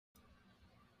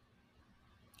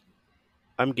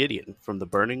I'm Gideon from the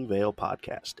Burning Veil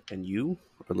podcast, and you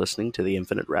are listening to The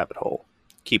Infinite Rabbit Hole.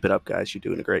 Keep it up, guys. You're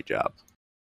doing a great job.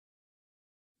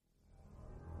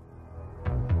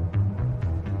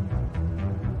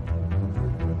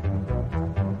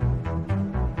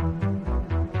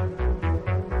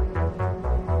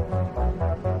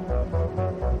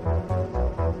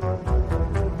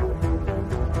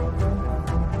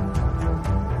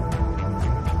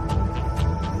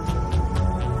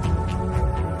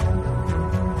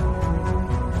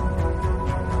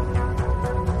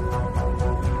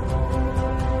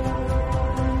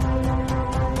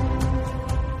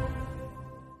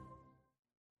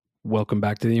 Welcome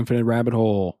back to the Infinite Rabbit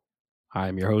Hole.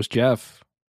 I'm your host, Jeff.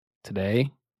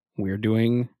 Today, we're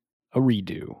doing a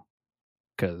redo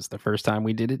because the first time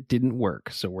we did it didn't work.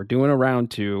 So we're doing a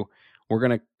round two. We're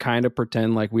going to kind of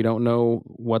pretend like we don't know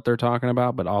what they're talking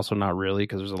about, but also not really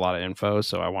because there's a lot of info.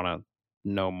 So I want to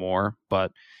know more.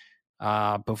 But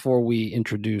before we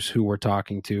introduce who we're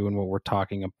talking to and what we're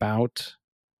talking about,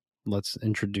 let's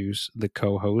introduce the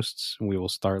co-hosts. We will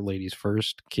start ladies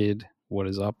first. Kid, what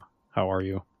is up? How are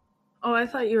you? Oh, I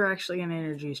thought you were actually going to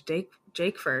introduce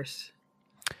Jake first.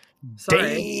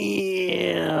 Sorry.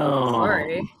 Damn.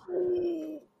 Sorry.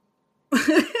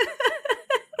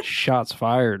 Shots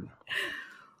fired.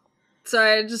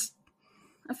 Sorry,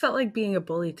 I felt like being a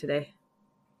bully today.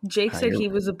 Jake said he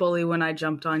was a bully when I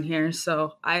jumped on here,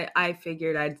 so I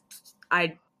figured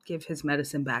I'd give his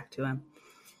medicine back to him.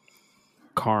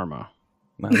 Karma.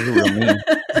 Wow, you're real mean.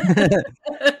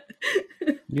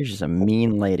 You're just a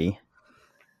mean lady.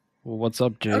 Well, what's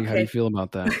up, Jake? Okay. How do you feel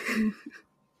about that?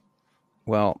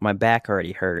 Well, my back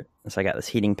already hurt, so I got this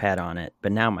heating pad on it,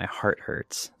 but now my heart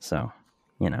hurts. So,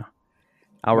 I'll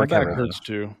My recover. back hurts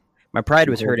too. My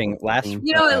pride was hurting last. You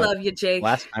know I love you, Jake.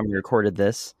 Last time we recorded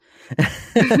this,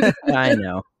 I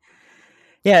know.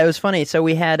 Yeah, it was funny. So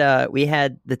we had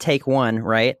the take one,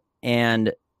 right?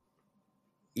 And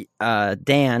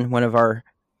Dan, one of our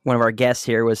guests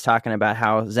here, was talking about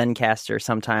how Zencastr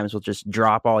sometimes will just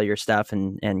drop all your stuff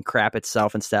and crap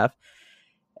itself and stuff.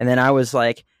 And then I was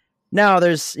like, no,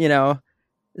 there's,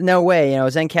 no way,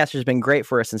 Zencastr's been great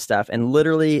for us and stuff. And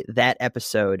literally that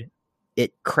episode,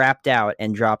 it crapped out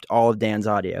and dropped all of Dan's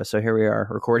audio. So here we are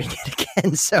recording it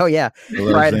again. So yeah,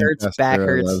 pride hurts, back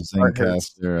hurts. I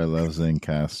love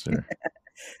Zencastr.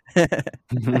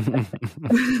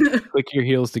 Click your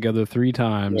heels together 3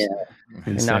 times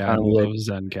and say, I love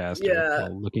Zencastr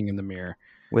while looking in the mirror.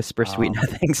 Whisper sweet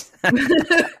nothings.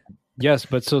 Yes,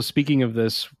 but so speaking of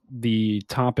this, the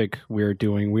topic we're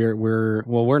doing,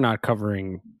 we're not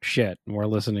covering shit. We're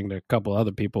listening to a couple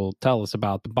other people tell us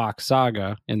about the Box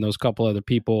Saga, and those couple other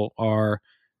people are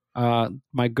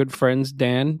my good friends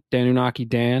Dan Unaki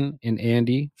Dan, and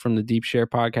Andy from the Deep Share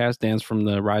podcast. Dan's from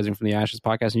the Rising from the Ashes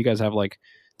podcast, and you guys have like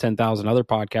 10,000 other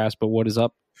podcasts, but what is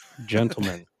up,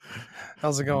 gentlemen?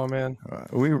 How's it going, man?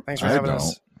 Thanks for I having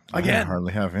us again. I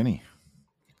hardly have any.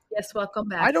 Yes, welcome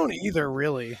back. I don't either,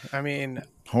 really. I mean,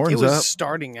 Horns it was up.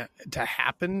 starting to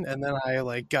happen, and then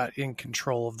I got in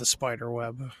control of the spider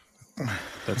web.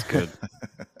 That's good.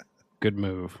 Good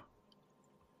move.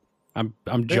 I'm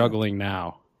juggling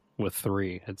now with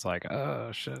 3. It's like,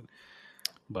 oh shit.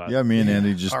 But Yeah, me and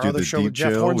Andy just Our do other the show deep with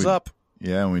Jeff chill. Horns Up.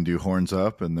 Yeah, we do Horns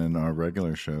Up and then our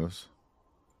regular shows.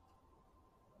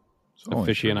 It's only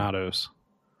aficionados.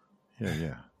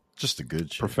 Yeah. Just a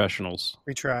good shit. Professionals.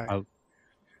 We try.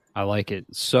 I like it.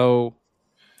 So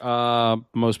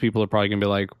most people are probably gonna be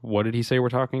like, what did he say we're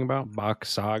talking about? Box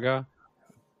Saga?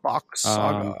 Box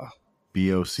Saga.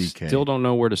 BOCK. Still don't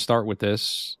know where to start with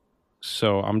this.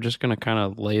 So I'm just gonna kind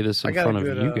of lay this in front of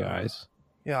you guys.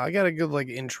 Yeah, I got a good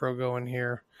intro going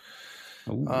here.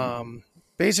 Ooh.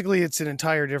 Basically, it's an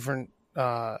entire different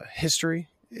history.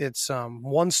 It's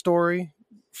one story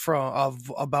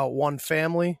about one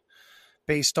family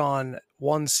based on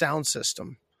one sound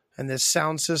system. And this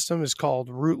sound system is called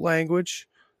root language.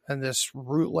 And this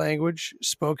root language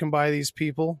spoken by these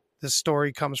people, this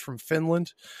story comes from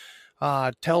Finland,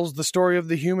 tells the story of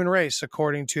the human race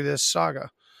according to this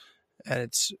saga. And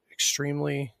it's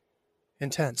extremely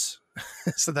intense.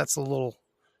 So that's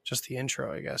just the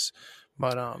intro, I guess.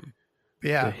 But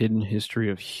yeah. The hidden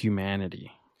history of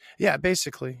humanity. Yeah,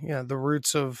 basically. Yeah, the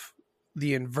roots of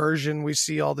the inversion we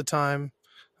see all the time.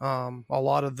 A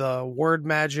lot of the word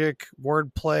magic,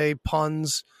 word play,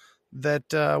 puns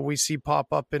that we see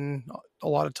pop up in a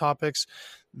lot of topics.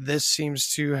 This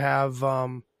seems to have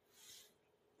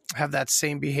that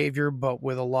same behavior, but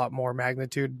with a lot more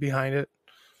magnitude behind it.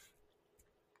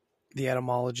 The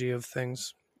etymology of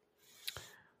things.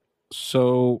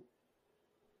 So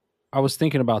I was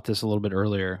thinking about this a little bit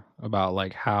earlier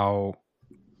about how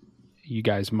you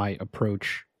guys might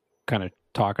approach kind of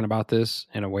talking about this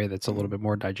in a way that's a little bit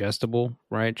more digestible,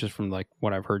 right? Just from like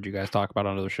what I've heard you guys talk about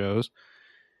on other shows.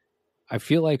 I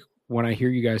feel like when I hear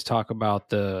you guys talk about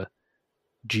the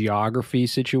geography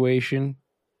situation,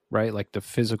 right? Like the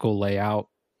physical layout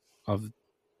of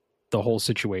the whole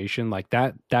situation, like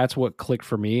that's what clicked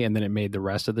for me. And then it made the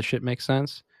rest of the shit make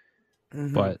sense.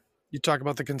 Mhm. But You talk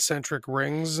about the concentric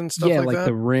rings and stuff yeah, like like that?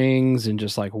 the rings and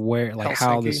just like where, like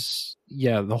how Helsinki. this,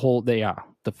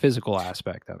 the physical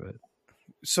aspect of it.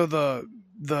 So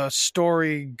the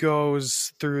story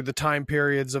goes through the time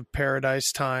periods of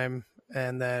Paradise Time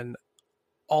and then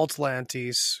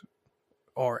Atlantis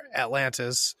or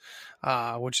Atlantis,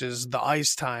 which is the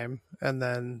ice time, and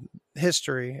then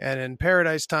history. And in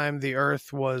Paradise Time, the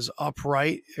Earth was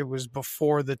upright. It was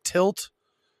before the tilt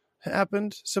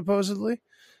happened, supposedly.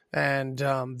 And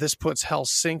this puts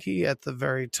Helsinki at the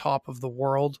very top of the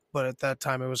world, but at that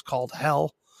time it was called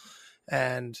Hell.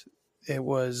 And it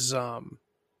was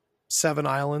 7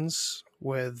 islands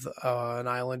with an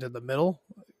island in the middle.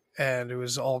 And it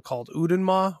was all called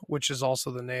Udenma, which is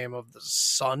also the name of the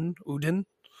sun, Uden.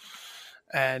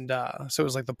 And so it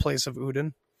was like the place of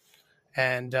Uden.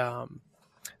 And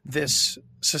this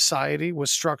society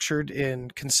was structured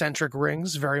in concentric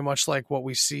rings, very much like what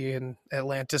we see in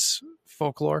Atlantis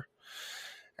folklore.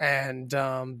 And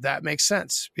that makes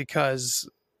sense because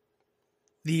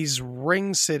these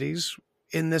ring cities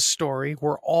in this story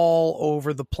were all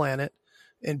over the planet.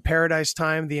 In Paradise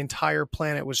Time, the entire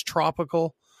planet was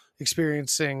tropical,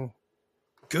 experiencing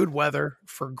good weather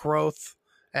for growth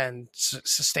and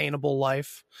sustainable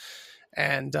life.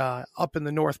 And up in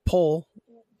the North Pole,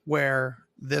 where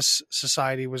this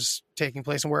society was taking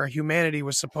place and where humanity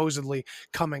was supposedly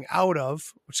coming out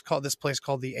of, which is called this place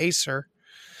called the Acer.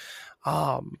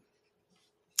 From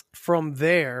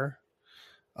there,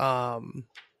 I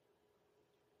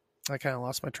kind of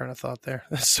lost my train of thought there.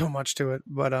 There's so much to it,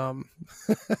 but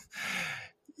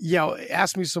yeah,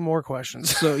 ask me some more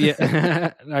questions. So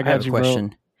yeah, I got have a you, bro.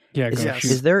 question. Yeah, go Yes.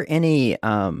 shoot. Is there any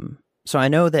so I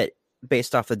know that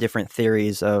based off the different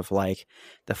theories of like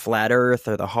the flat earth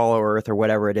or the hollow earth or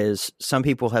whatever it is, some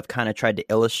people have kind of tried to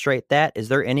illustrate that. Is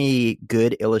there any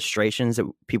good illustrations that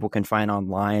people can find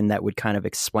online that would kind of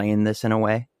explain this in a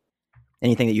way?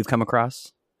 Anything that you've come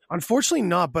across? Unfortunately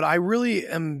not, but I really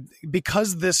am,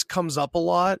 because this comes up a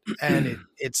lot and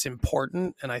it's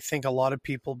important, and I think a lot of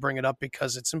people bring it up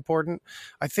because it's important.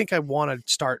 I think I want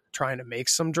to start trying to make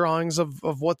some drawings of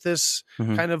what this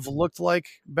Mhm. kind of looked like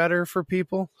better for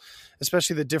people,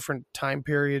 especially the different time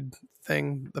period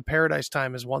thing. The Paradise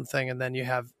Time is one thing, and then you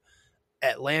have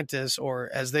Atlantis, or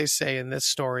as they say in this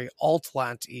story,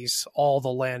 Altlantis, all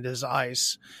the land is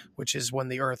ice, which is when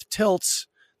the earth tilts.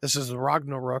 This is the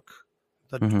Ragnarok,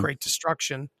 the Mhm. great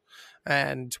destruction.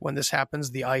 And when this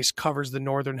happens, the ice covers the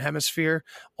northern hemisphere.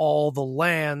 All the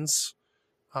lands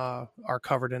are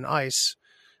covered in ice,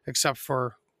 except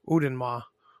for Udenma,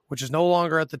 which is no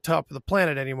longer at the top of the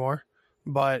planet anymore.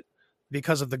 But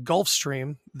because of the Gulf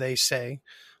Stream, they say,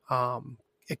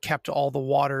 it kept all the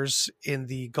waters in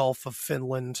the Gulf of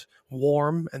Finland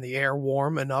warm and the air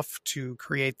warm enough to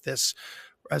create this,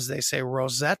 as they say,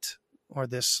 rosette, or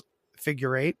this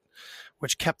figure 8,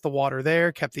 which kept the water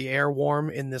there, kept the air warm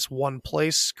in this one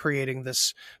place, creating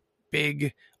this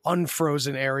big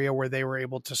unfrozen area where they were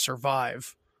able to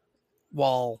survive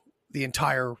while the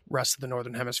entire rest of the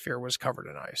northern hemisphere was covered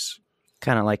in ice.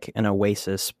 Kind of like an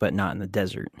oasis, but not in the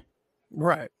desert.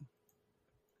 Right.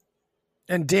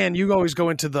 And Dan, you always go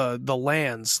into the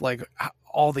lands, like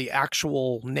all the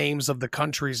actual names of the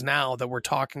countries now that we're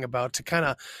talking about, to kind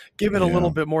of give it a Yeah. little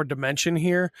bit more dimension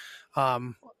here.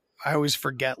 I always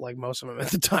forget like most of them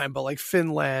at the time, but like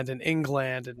Finland and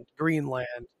England and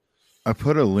Greenland. I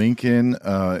put a link in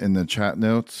the chat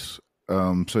notes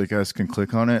so you guys can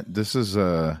click on it. This is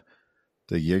the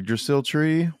Yggdrasil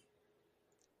tree,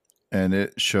 and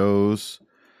it shows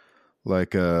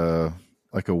like a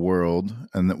world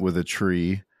and with a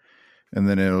tree, and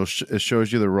then it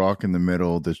shows you the rock in the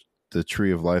middle, the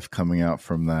tree of life coming out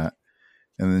from that,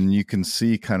 and then you can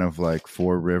see kind of like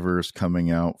 4 rivers coming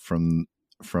out from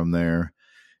there,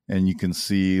 and you can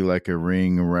see like a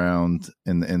ring around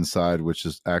in the inside, which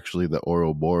is actually the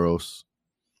Ouroboros.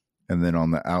 And then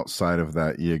on the outside of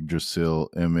that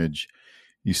Yggdrasil image,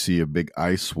 you see a big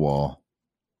ice wall.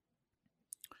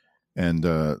 And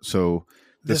so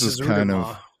this is kind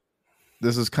Udenma.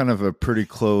 of a pretty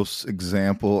close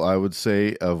example, I would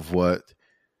say, of what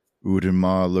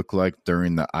Udenma looked like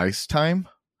during the ice time,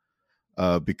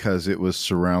 because it was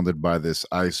surrounded by this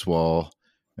ice wall,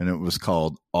 and it was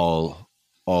called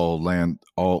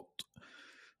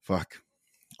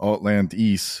Altland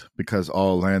East because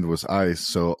all land was ice.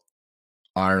 So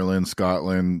Ireland,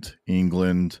 Scotland,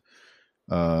 England,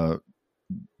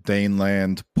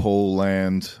 Daneland,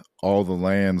 Poland, all the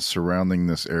lands surrounding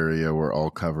this area were all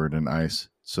covered in ice.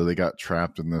 So they got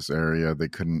trapped in this area. They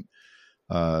couldn't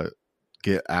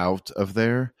get out of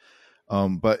there.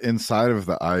 But inside of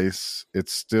the ice,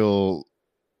 it's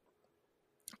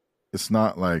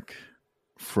not like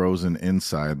frozen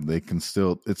inside.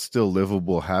 It's still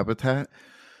livable habitat,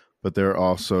 but they're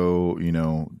also,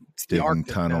 digging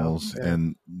tunnels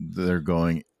and they're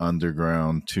going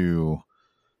underground too.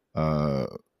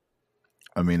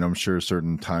 I'm sure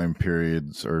certain time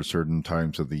periods or certain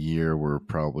times of the year were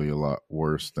probably a lot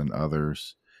worse than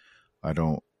others. I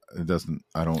don't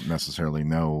necessarily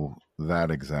know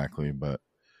that exactly, but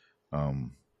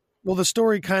well, the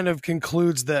story kind of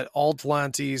concludes that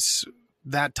Atlantis,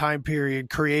 that time period,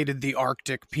 created the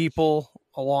Arctic people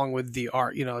along with the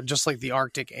just like the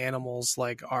Arctic animals,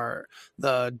 like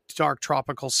the dark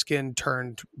tropical skin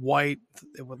turned white,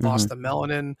 it lost the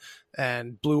melanin,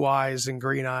 and blue eyes and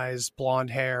green eyes,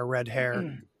 blonde hair, red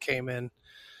hair came in,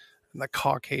 and the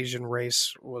Caucasian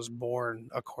race was born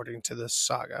according to this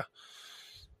saga.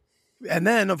 And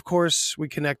then, of course, we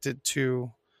connected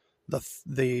to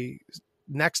the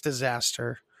next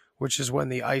disaster, which is when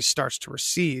the ice starts to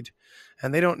recede.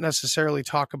 And they don't necessarily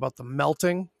talk about the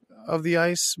melting of the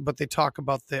ice, but they talk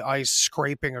about the ice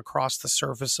scraping across the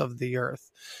surface of the earth.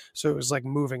 So it was like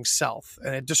moving south,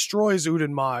 and it destroys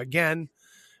Udenma again,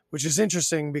 which is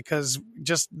interesting because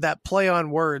just that play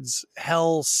on words,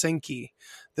 Helsinki.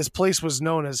 This place was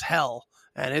known as Hell,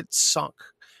 and it sunk.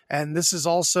 And this is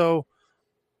also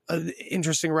an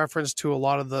interesting reference to a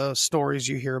lot of the stories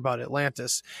you hear about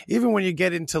Atlantis. Even when you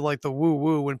get into like the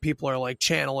woo-woo, when people are like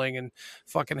channeling and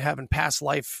fucking having past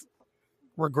life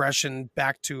regression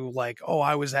back to like, oh,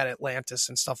 I was at Atlantis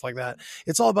and stuff like that.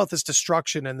 It's all about this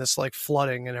destruction and this like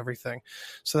flooding and everything.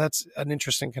 So that's an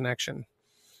interesting connection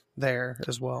there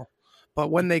as well.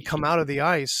 But when they come out of the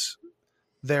ice,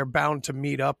 they're bound to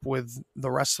meet up with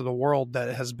the rest of the world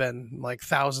that has been like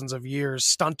thousands of years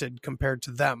stunted compared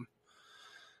to them,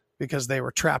 because they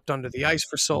were trapped under the ice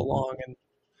for so long.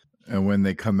 And when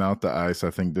they come out the ice, I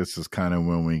think this is kind of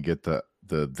when we get the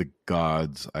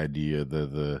gods idea,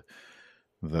 the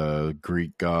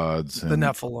Greek gods, and the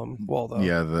Nephilim,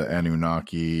 the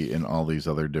Anunnaki and all these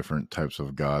other different types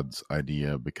of gods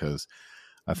idea, because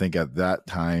I think at that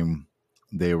time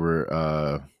they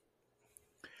were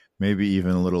maybe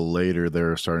even a little later, they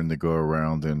were starting to go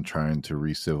around and trying to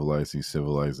re-civilize these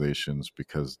civilizations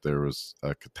because there was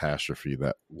a catastrophe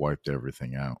that wiped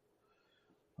everything out.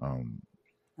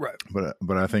 Right.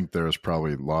 But I think there was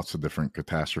probably lots of different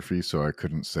catastrophes, so I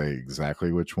couldn't say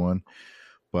exactly which one.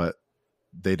 But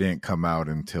they didn't come out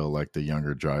until like the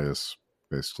Younger Dryas,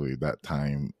 basically that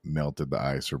time melted the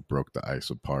ice or broke the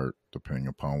ice apart, depending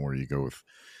upon where you go with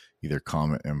either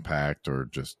comet impact or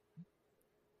just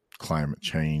climate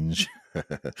change.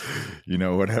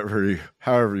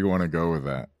 However you want to go with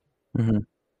that. Mm-hmm.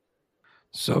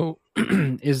 So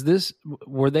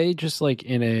were they just like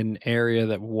in an area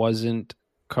that wasn't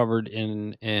covered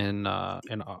in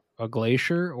a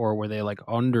glacier, or were they like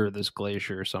under this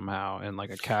glacier somehow in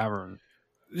like a cavern?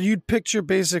 You'd picture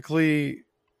basically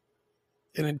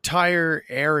an entire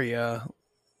area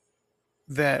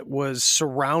that was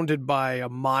surrounded by a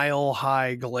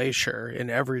mile-high glacier in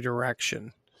every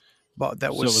direction, but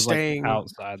that was staying like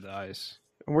outside the ice.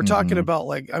 And we're talking about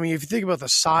like, if you think about the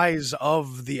size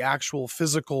of the actual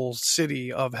physical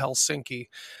city of Helsinki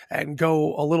and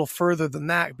go a little further than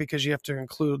that, because you have to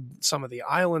include some of the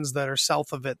islands that are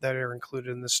south of it that are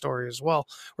included in the story as well.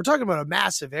 We're talking about a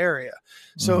massive area.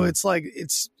 So it's like,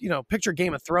 picture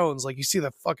Game of Thrones, like you see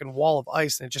the fucking wall of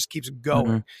ice and it just keeps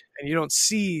going and you don't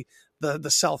see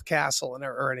the South Castle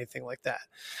or anything like that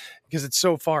because it's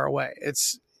so far away.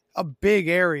 It's a big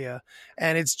area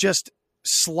and it's just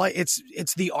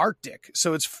it's the Arctic,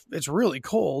 so it's really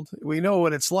cold. We know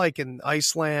what it's like in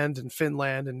Iceland and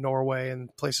Finland and Norway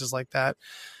and places like that.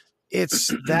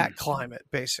 It's that climate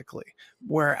basically,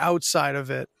 where outside of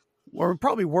it, or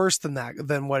probably worse than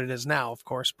what it is now, of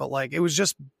course, but like it was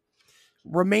just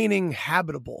remaining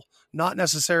habitable, not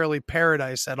necessarily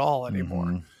paradise at all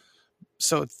anymore.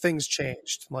 So things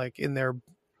changed, like in their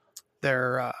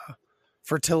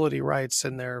fertility rites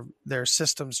and their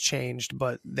systems changed,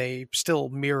 but they still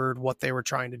mirrored what they were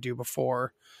trying to do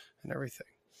before and everything.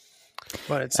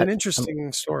 But it's an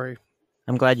interesting story.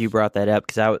 I'm glad you brought that up,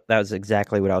 because that was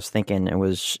exactly what I was thinking. I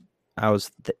was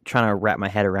trying to wrap my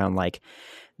head around like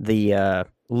the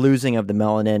losing of the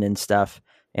melanin and stuff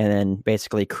and then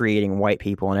basically creating white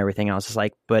people and everything else. It's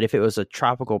like, but if it was a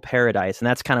tropical paradise, and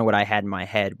that's kind of what I had in my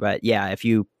head. But yeah, if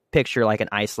you picture like an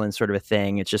Iceland sort of a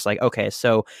thing, it's just like, okay,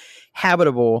 so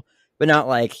habitable, but not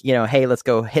like, you know, hey, let's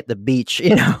go hit the beach,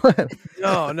 you know?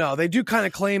 No, they do kind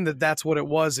of claim that that's what it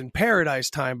was in paradise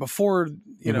time before,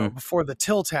 you know, before the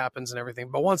tilt happens and everything.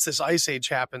 But once this ice age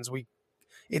happens,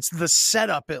 it's the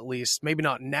setup, at least, maybe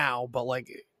not now, but like,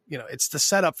 you know, it's the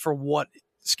setup for what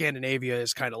Scandinavia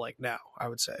is kind of like now, I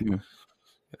would say. You know,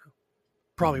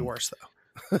 probably worse though.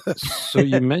 So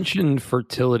you mentioned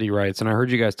fertility rites, and I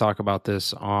heard you guys talk about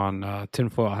this on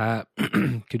Tinfoil Hat.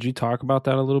 Could you talk about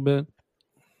that a little bit?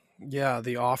 Yeah,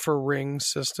 the offer ring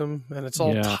system, and it's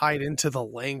all tied into the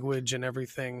language and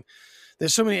everything.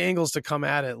 There's so many angles to come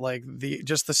at it, like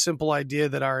just the simple idea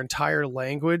that our entire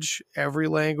language, every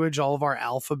language, all of our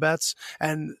alphabets,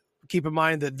 and keep in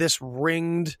mind that this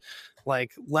ringed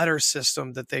like letter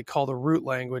system that they call the root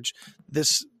language,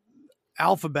 this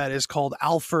alphabet is called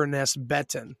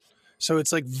Alfernesbeten. So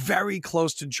it's like very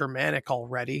close to Germanic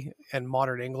already and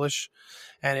modern English.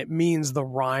 And it means the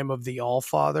rhyme of the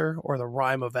Allfather or the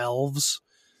rhyme of elves.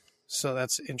 So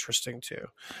that's interesting too.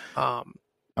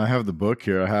 I have the book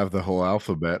here. I have the whole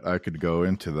alphabet. I could go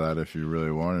into that if you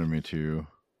really wanted me to.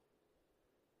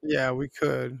 Yeah, we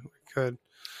could.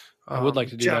 I would like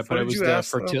to do Jeff, that, but it was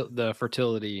the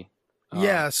fertility.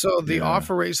 Yeah, so the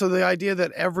offer rate. So the idea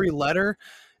that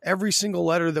every single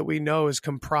letter that we know is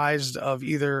comprised of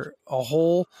either a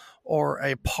whole or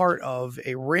a part of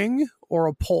a ring or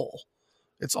a pole.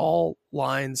 It's all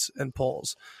lines and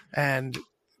poles. And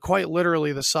quite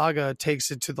literally, the saga takes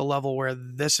it to the level where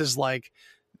this is like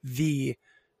the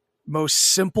most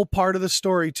simple part of the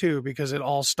story too, because it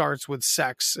all starts with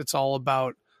sex. It's all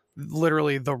about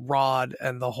literally the rod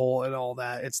and the hole and all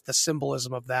that. It's the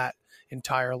symbolism of that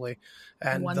entirely.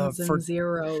 And ones and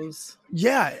zeros.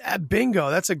 Yeah,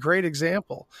 bingo. That's a great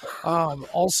example.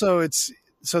 Also, it's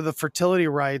so the fertility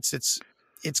rites.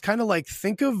 It's kind of like,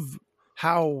 think of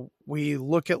how we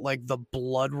look at like the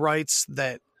blood rites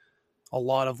that a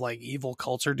lot of like evil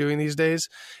cults are doing these days.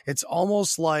 It's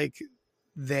almost like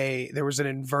there was an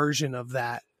inversion of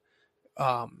that,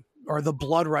 or the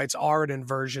blood rites are an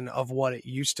inversion of what it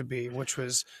used to be, which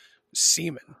was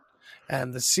semen.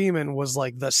 And the semen was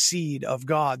like the seed of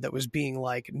God that was being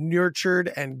like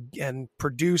nurtured and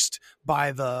produced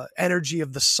by the energy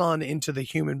of the sun into the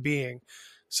human being.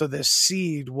 So this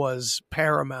seed was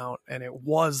paramount, and it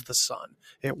was the sun.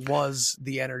 It was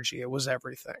the energy. It was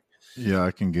everything. Yeah,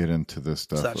 I can get into this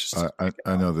stuff. So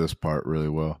I know this part really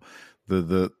well.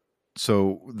 The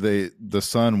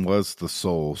sun was the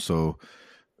soul. So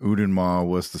Udinma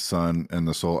was the sun and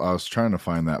the soul. I was trying to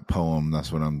find that poem.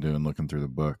 That's what I'm doing, looking through the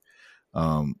book.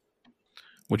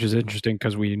 Which is interesting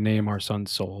because we name our son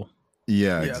Soul.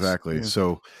 Yeah, Yes. exactly. Yeah.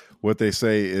 So what they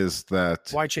say is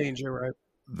that Why change it, right?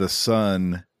 the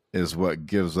sun is what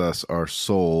gives us our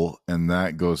soul, and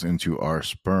that goes into our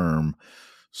sperm.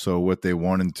 So what they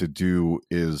wanted to do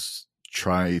is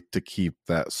try to keep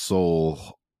that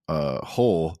soul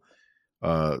whole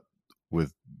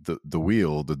with the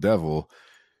wheel, the devil,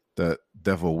 that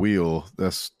devil wheel.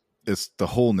 It's the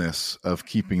wholeness of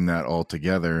keeping that all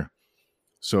together.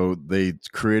 So they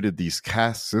created these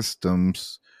caste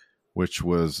systems, which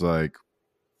was like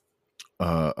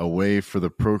a way for the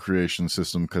procreation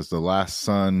system, because the last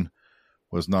son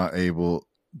was not able,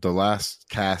 the last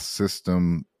caste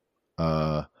system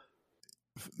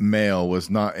male was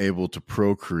not able to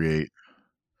procreate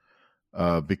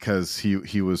because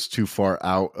he was too far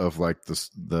out of like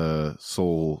the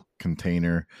soul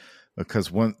container,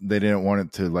 because they didn't want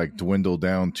it to like dwindle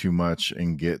down too much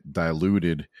and get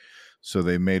diluted. So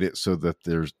they made it so that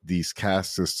there's these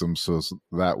caste systems, so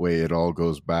that way it all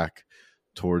goes back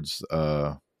towards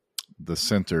the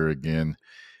center again,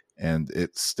 and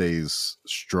it stays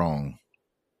strong.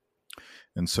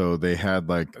 And so they had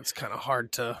like, It's kind of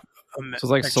hard to. So it's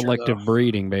like selective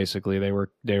breeding, basically. They were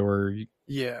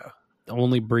Yeah.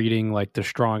 only breeding like the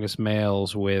strongest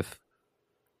males with,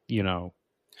 you know.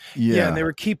 Yeah, and they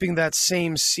were keeping that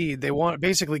same seed. They want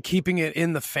basically keeping it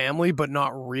in the family, but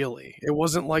not really. It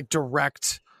wasn't like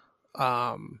direct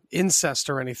incest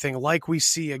or anything like we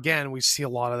see. Again, we see a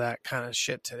lot of that kind of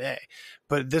shit today.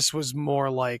 But this was more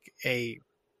like a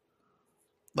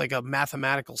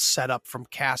mathematical setup from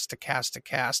caste to caste to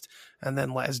caste. And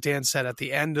then, as Dan said, at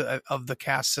the end of the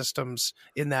caste systems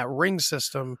in that ring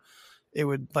system, it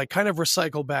would like kind of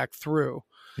recycle back through.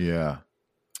 Yeah.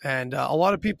 And a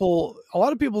lot of people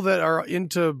that are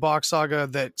into Box Saga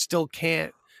that still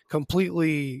can't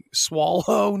completely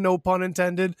swallow, no pun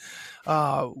intended,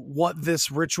 what this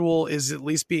ritual is at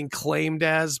least being claimed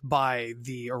as by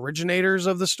the originators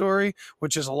of the story,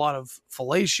 which is a lot of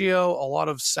fellatio, a lot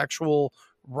of sexual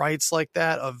rites like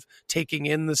that, of taking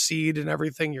in the seed and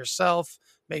everything yourself,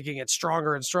 making it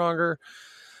stronger and stronger.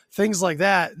 Things like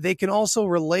that. They can also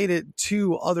relate it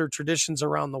to other traditions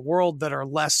around the world that are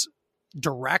less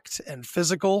direct and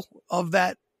physical of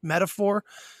that metaphor.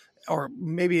 Or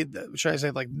maybe, should I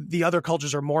say, like the other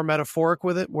cultures are more metaphoric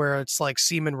with it, where it's like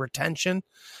semen retention,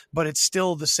 but it's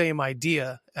still the same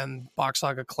idea. And Bock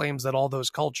Saga claims that all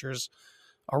those cultures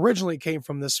originally came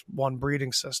from this one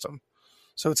breeding system.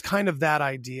 So it's kind of that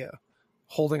idea,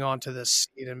 holding on to this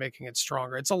seed and making it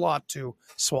stronger. It's a lot to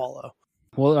swallow.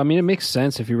 Well, I mean, it makes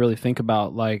sense if you really think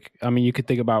about, like, I mean, you could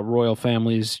think about royal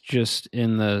families just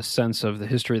in the sense of the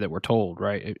history that we're told,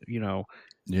 right?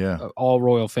 All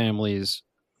royal families,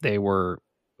 they were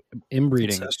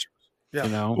inbreeding, yeah. you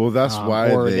know? Well, that's why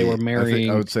they were marrying.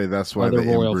 I would say that's why other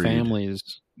they royal inbreed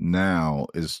families now,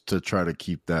 is to try to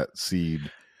keep that seed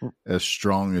as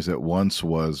strong as it once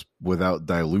was without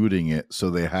diluting it. So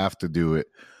they have to do it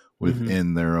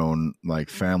within their own like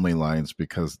family lines,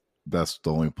 because that's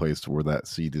the only place where that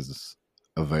seed is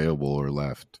available or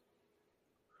left.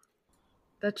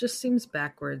 That just seems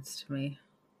backwards to me.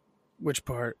 Which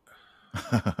part?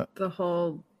 The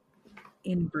whole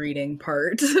inbreeding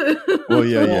part. Well,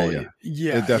 yeah.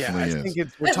 It definitely is. I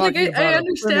think we're talking about I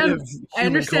understand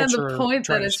the culture point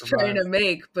that it's trying to survive.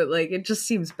 make, but like it just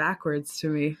seems backwards to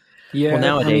me. Yeah. Well,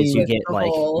 nowadays you with get the like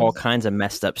whole- all kinds of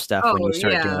messed up stuff when Oh, you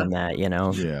start yeah. doing that, you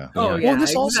know? Yeah. Oh, Yeah. yeah. Well,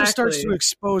 this also starts to exactly.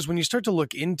 expose, when you start to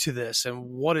look into this and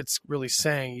what it's really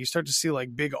saying, you start to see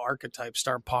like big archetypes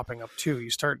start popping up too. You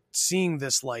start seeing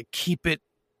this like keep it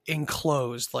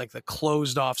enclosed, like the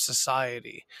closed off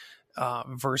society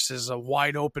versus a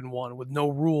wide open one with no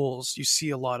rules. You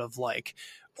see a lot of like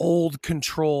old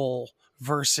control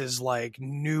versus like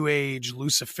new age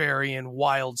Luciferian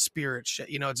wild spirit shit.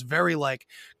 You know, it's very like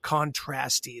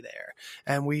contrasty there.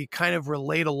 And we kind of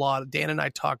relate a lot. Dan and I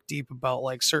talk deep about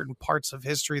like certain parts of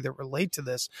history that relate to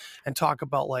this, and talk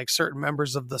about like certain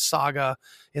members of the saga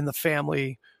in the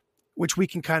family, which we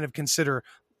can kind of consider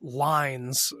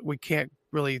lines. We can't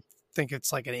really think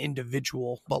it's like an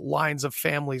individual, but lines of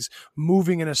families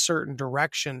moving in a certain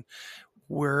direction.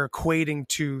 We're equating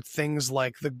to things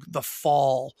like the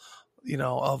fall, you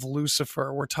know, of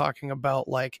Lucifer. We're talking about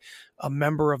like a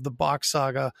member of the Bock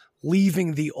Saga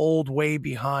leaving the old way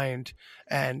behind,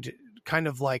 and kind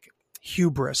of like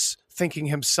hubris, thinking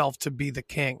himself to be the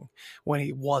king when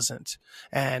he wasn't.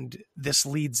 And this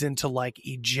leads into like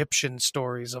Egyptian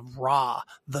stories of Ra,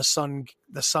 the sun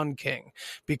king,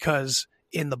 because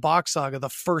in the Bock Saga, the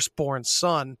firstborn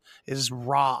son is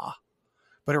Ra,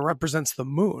 but it represents the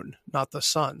moon, not the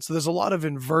sun. So there's a lot of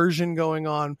inversion going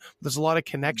on. There's a lot of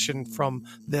connection from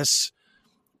this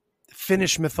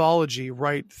Finnish mythology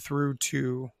right through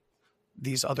to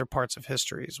these other parts of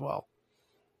history as well.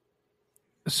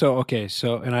 So,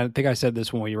 and I think I said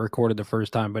this when we recorded the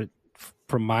first time, but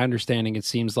from my understanding, it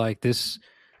seems like this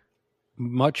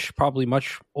probably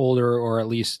much older, or at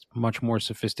least much more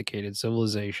sophisticated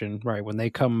civilization, right? When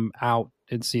they come out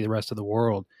and see the rest of the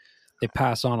world, they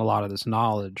pass on a lot of this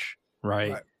knowledge,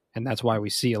 right? And that's why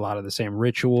we see a lot of the same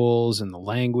rituals and the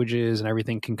languages and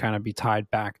everything can kind of be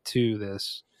tied back to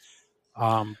this.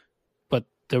 But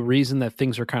the reason that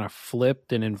things are kind of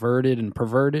flipped and inverted and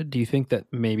perverted, do you think that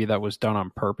maybe that was done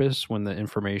on purpose when the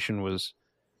information was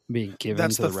being given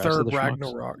That's to the the rest third of the schmucks?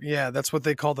 Ragnarok. Yeah, that's what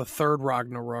they call the third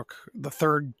Ragnarok, the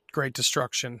third great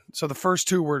destruction. So the first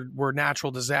two were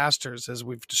natural disasters, as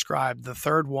we've described. The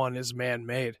third one is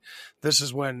man-made. This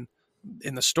is when,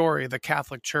 in the story, the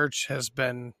Catholic Church has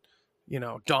been, you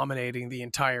know, dominating the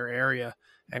entire area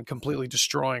and completely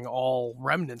destroying all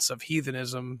remnants of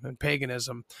heathenism and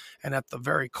paganism. And at the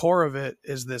very core of it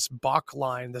is this Bock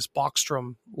line, this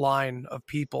Bockstrom line of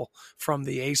people from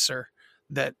the Aesir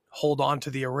that hold on to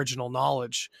the original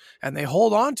knowledge, and they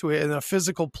hold on to it in a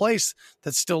physical place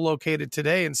that's still located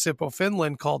today in Sippo,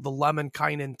 Finland, called the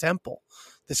Lemminkainen Temple.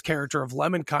 This character of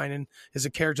Lemminkainen is a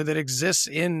character that exists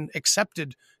in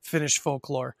accepted Finnish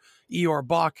folklore. Eeyore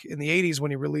Bock, in the 80s,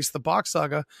 when he released the Bock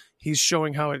Saga, he's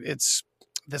showing how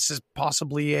this is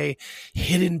possibly a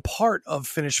hidden part of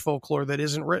Finnish folklore that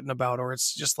isn't written about, or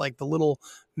it's just like the little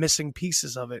missing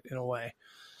pieces of it in a way.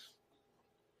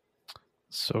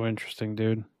 So interesting,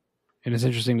 dude. And it's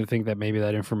interesting to think that maybe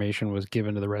that information was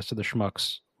given to the rest of the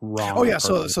schmucks wrong. Oh yeah,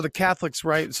 so the Catholics,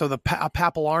 right? So the a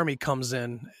papal army comes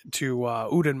in to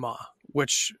Uudenmaa,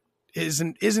 which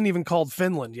isn't even called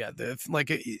Finland yet. Like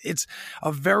it's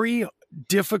a very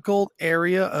difficult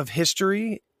area of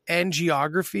history and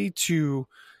geography to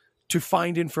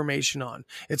find information on.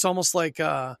 It's almost like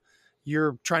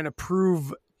you're trying to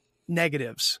prove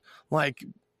negatives. Like,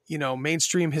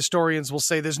 mainstream historians will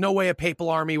say there's no way a papal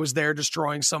army was there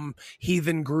destroying some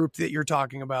heathen group that you're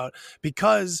talking about,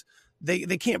 because they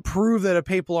can't prove that a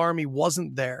papal army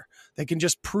wasn't there. They can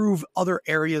just prove other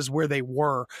areas where they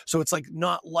were. So it's like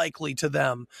not likely to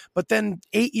them. But then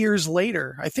 8 years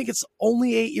later, I think it's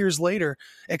only 8 years later,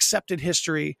 accepted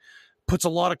history puts a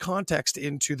lot of context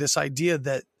into this idea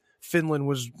that Finland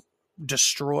was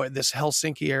destroyed. This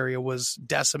Helsinki area was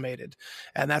decimated.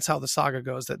 And that's how the saga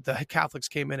goes, that the Catholics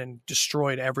came in and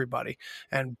destroyed everybody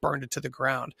and burned it to the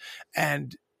ground.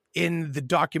 And in the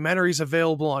documentaries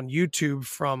available on YouTube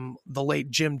from the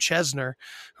late Jim Chesner,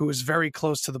 who is very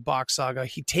close to the Bok saga,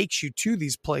 he takes you to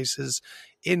these places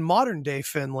in modern day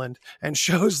Finland and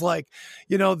shows like,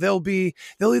 they'll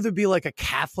either be like a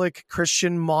Catholic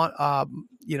Christian monolith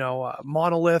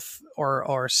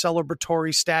or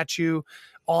celebratory statue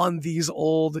on these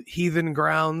old heathen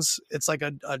grounds. It's like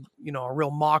a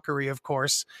real mockery, of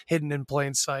course, hidden in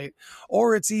plain sight.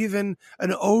 Or it's even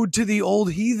an ode to the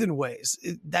old heathen ways.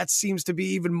 That seems to be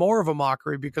even more of a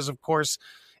mockery because, of course,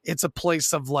 it's a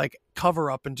place of like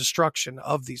cover up and destruction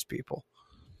of these people.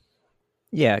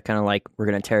 Yeah, kind of like we're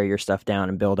going to tear your stuff down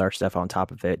and build our stuff on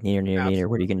top of it. Near.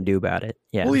 What are you going to do about it?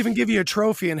 Yeah, we'll even give you a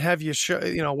trophy and have you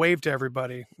wave to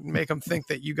everybody, make them think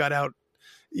that you got out.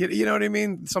 You know what I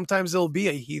mean? Sometimes there'll be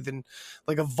a heathen,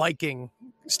 like a Viking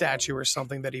statue or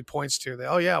something that he points to.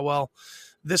 Oh yeah, well,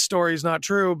 this story is not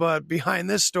true, but behind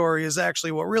this story is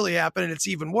actually what really happened, and it's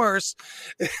even worse.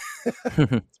 It's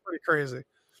pretty crazy.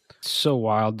 So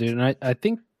wild, dude. And I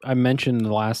think I mentioned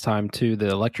the last time too, the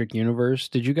Electric Universe.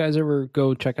 Did you guys ever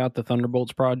go check out the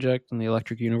Thunderbolts project and the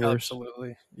Electric Universe?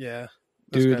 Absolutely, yeah.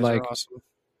 Those dude, guys like are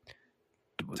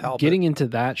awesome. Getting into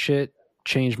that shit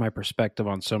changed my perspective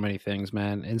on so many things,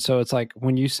 man. And so it's like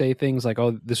when you say things like,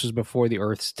 oh, this was before the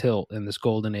Earth's tilt in this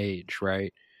golden age,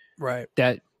 right? Right.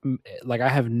 That, like, I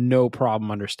have no problem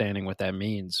understanding what that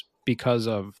means because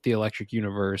of the Electric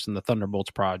Universe and the Thunderbolts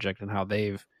project and how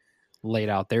they've laid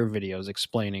out their videos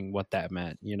explaining what that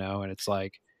meant, and it's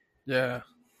like, yeah,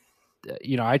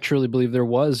 I truly believe there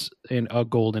was a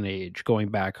golden age going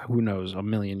back, who knows, 1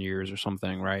 million years or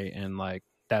something, right? And like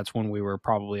that's when we were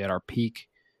probably at our peak,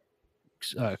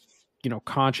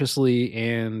 consciously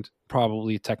and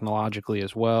probably technologically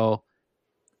as well.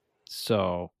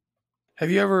 So have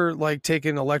you ever like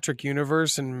taken Electric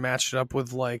Universe and matched it up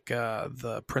with like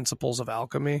the Principles of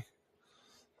Alchemy?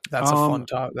 That's a fun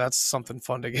talk. That's something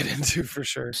fun to get into for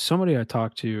sure. Somebody I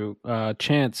talked to,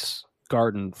 Chance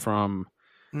Garden from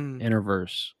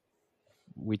Interverse,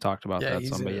 we talked about that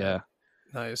some, but yeah.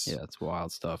 Nice. Yeah, it's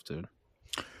wild stuff, dude.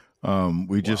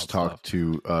 We just talked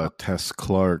to Tess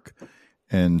Clark,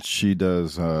 and she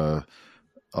does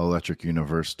Electric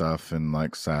Universe stuff and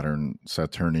like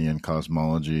Saturnian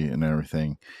cosmology and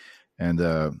everything. And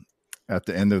at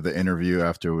the end of the interview,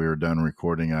 after we were done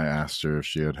recording, I asked her if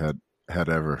she had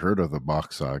ever heard of the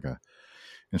Bok saga.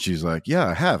 And she's like, yeah,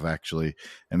 I have actually.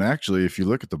 And actually, if you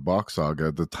look at the Bok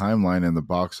saga, the timeline in the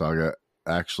Bok saga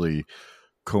actually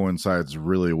coincides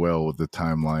really well with the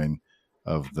timeline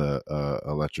of the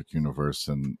Electric Universe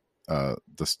and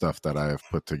the stuff that I have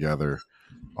put together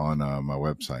on my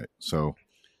website. So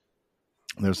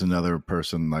there's another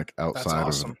person like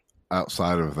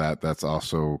outside of that that's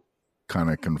also kind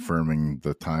of confirming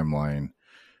the timeline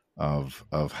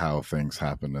of how things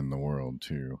happen in the world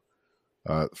too,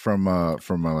 from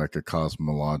like a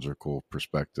cosmological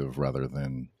perspective rather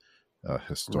than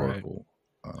historical.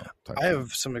 Right. I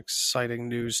have some exciting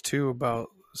news too about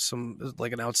some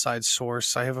like an outside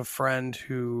source. I have a friend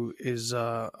who is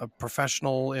a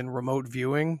professional in remote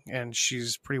viewing, and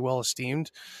she's pretty well esteemed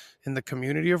in the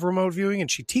community of remote viewing,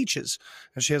 and she teaches,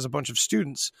 and she has a bunch of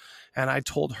students. And I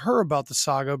told her about the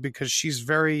saga because she's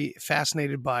very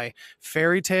fascinated by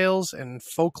fairy tales and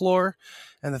folklore.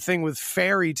 And the thing with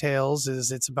fairy tales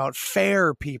is it's about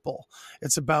fair people.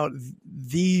 It's about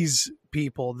these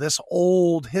people, this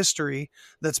old history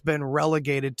that's been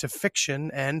relegated to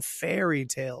fiction and fairy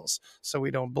tales. So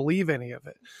we don't believe any of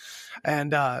it.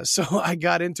 And so I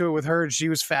got into it with her, and she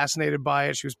was fascinated by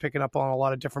it. She was picking up on a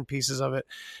lot of different pieces of it.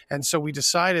 And so we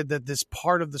decided that this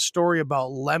part of the story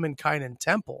about Lemminkainen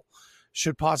Temple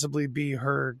should possibly be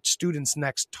her student's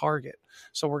next target.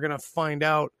 So we're going to find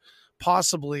out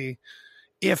possibly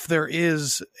if there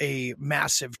is a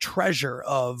massive treasure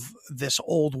of this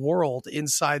old world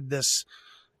inside this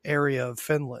area of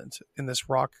Finland in this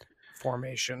rock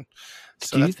formation.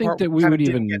 So do you think that we would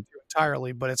even get to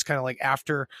entirely, but it's kind of like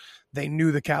after they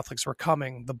knew the Catholics were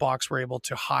coming, the Boks were able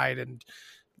to hide and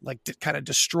like kind of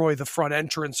destroy the front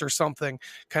entrance or something,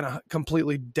 kind of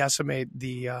completely decimate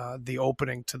the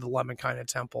opening to the Lemminkainen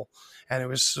temple. And it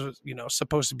was,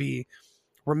 supposed to be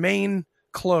remain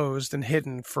closed and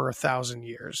hidden for 1,000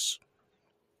 years.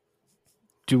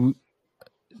 Do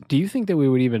you think that we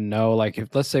would even know, like,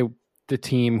 if, let's say, the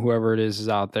team, whoever it is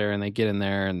out there, and they get in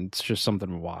there and it's just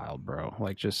something wild, bro,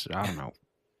 like, just, I don't know,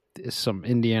 some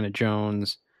Indiana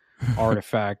Jones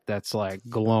artifact that's like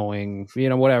glowing,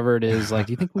 whatever it is, like,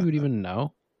 do you think we would even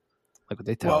know? Like, would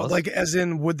they tell us? Like, as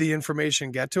in, would the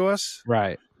information get to us?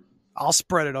 Right. I'll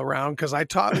spread it around because we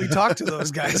talked to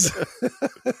those guys.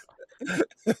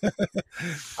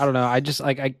 I don't know. I just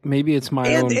maybe it's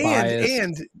my own bias.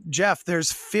 And Jeff,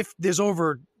 there's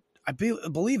over, I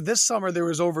believe this summer there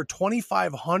was over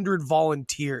 2,500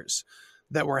 volunteers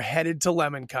that were headed to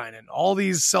Lemminkainen. All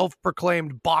these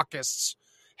self-proclaimed Bacchists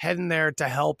heading there to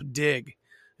help dig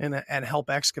and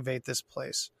help excavate this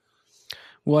place.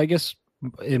 Well, I guess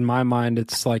in my mind,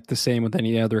 it's like the same with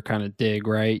any other kind of dig,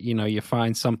 right? You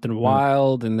find something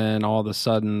wild, and then all of a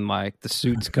sudden, like, the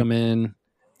suits come in.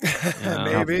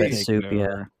 Maybe. Soup,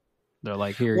 yeah. They're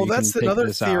like, here. Well, that's another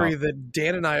theory out. that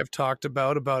Dan and I have talked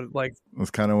about like.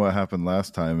 That's kind of what happened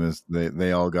last time. Is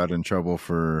they all got in trouble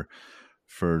for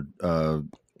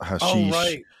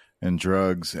hashish and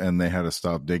drugs, and they had to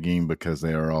stop digging because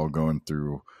they are all going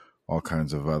through all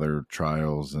kinds of other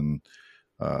trials and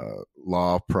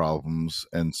law problems,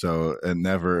 and so it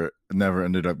never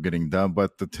ended up getting done.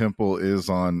 But the temple is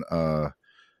on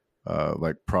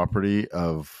like property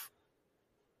of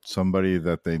somebody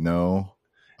that they know.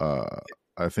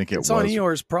 I think it's on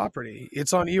Eeyore's property.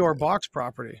 It's on Eeyore Bach's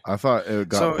property. I thought it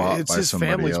got bought it's by his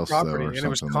somebody family's else, property, though, and it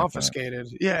was confiscated.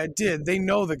 Yeah, it did. They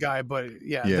know the guy, but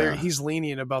he's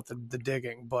lenient about the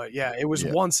digging. But yeah, it was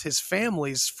once his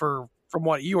family's from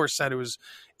what Eeyore said, it was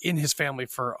in his family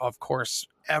for, of course,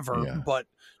 ever, but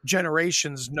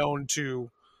generations known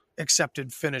to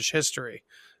accepted Finnish history,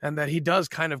 and that he does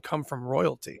kind of come from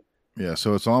royalty. Yeah,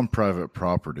 so it's on private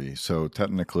property. So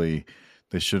technically,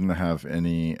 they shouldn't have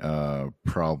any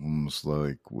problems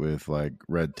with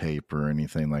red tape or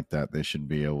anything like that. They should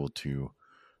be able to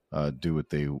do what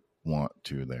they want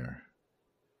to there.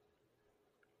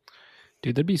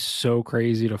 Dude, that'd be so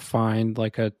crazy to find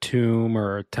like a tomb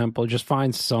or a temple. Just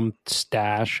find some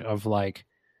stash of like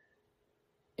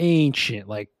ancient,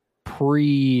 like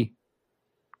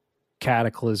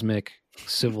pre-cataclysmic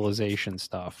civilization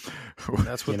stuff.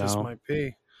 That's what this might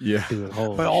be. Yeah. Dude,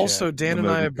 but also, shit. Dan and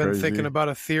I have been thinking about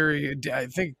a theory. I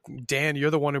think, Dan, you're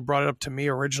the one who brought it up to me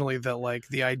originally, that like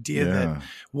the idea that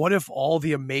what if all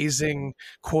the amazing,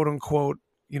 quote unquote,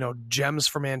 gems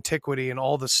from antiquity and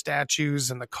all the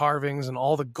statues and the carvings and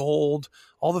all the gold,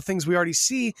 all the things we already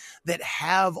see that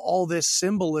have all this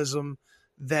symbolism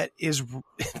that is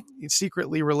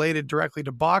secretly related directly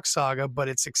to Bach Saga, but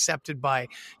it's accepted by,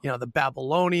 the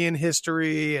Babylonian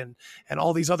history and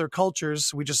all these other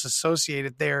cultures. We just associate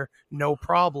it there, no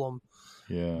problem.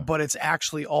 Yeah. But it's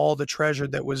actually all the treasure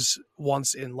that was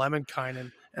once in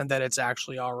Lemminkainen, and that it's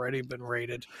actually already been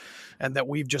raided, and that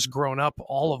we've just grown up,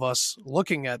 all of us,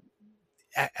 looking at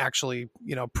actually,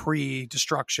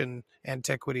 pre-destruction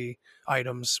antiquity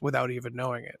items without even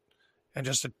knowing it. And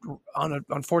just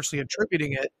unfortunately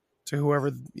attributing it to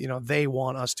whoever they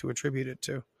want us to attribute it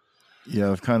to. Yeah,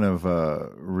 I've kind of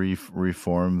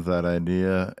reformed that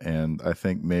idea, and I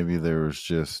think maybe there was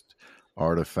just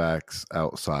artifacts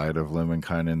outside of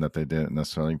Lemminkainen that they didn't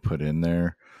necessarily put in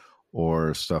there,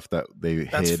 or stuff that they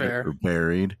hid or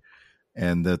buried,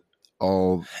 and that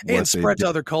all and spread to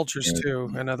other cultures too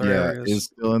and other areas is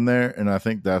still in there. And I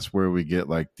think that's where we get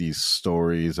like these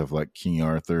stories of like King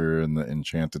Arthur and the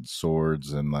enchanted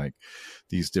swords and like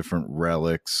these different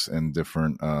relics and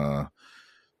different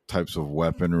types of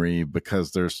weaponry,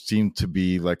 because there seemed to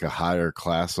be like a higher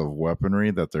class of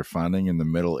weaponry that they're finding in the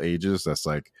Middle Ages that's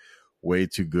like way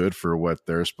too good for what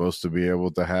they're supposed to be able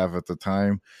to have at the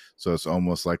time. So it's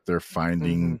almost like they're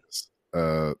finding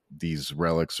these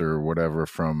relics or whatever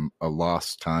from a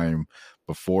lost time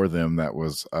before them that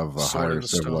was of a higher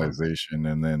civilization,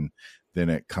 and then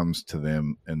it comes to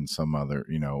them in some other,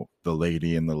 the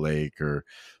Lady in the Lake or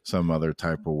some other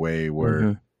type of way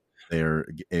where they're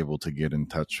able to get in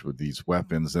touch with these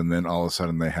weapons, and then all of a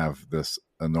sudden they have this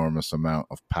enormous amount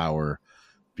of power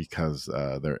because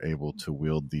they're able to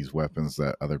wield these weapons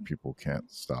that other people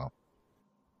can't stop.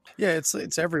 Yeah,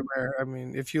 it's everywhere. I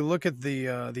mean, if you look at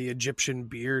the Egyptian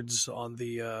beards on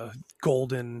the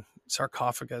golden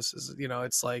sarcophagus,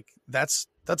 it's like that's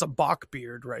a Bach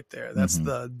beard right there. That's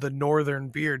the northern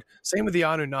beard. Same with the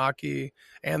Anunnaki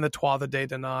and the Tuatha De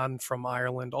Danann from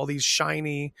Ireland. All these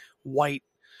shiny white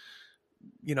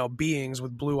beings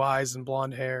with blue eyes and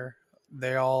blonde hair.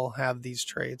 They all have these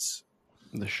traits.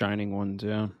 The shining ones,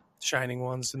 yeah. Shining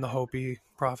ones in the Hopi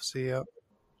prophecy, yep.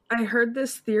 I heard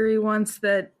this theory once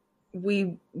that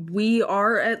we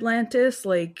are Atlantis,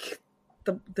 like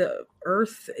the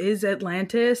Earth is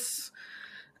Atlantis,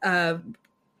 and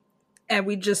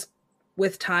we just,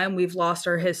 with time, we've lost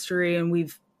our history and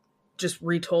we've just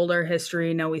retold our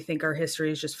history. Now we think our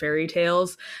history is just fairy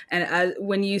tales. And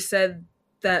when you said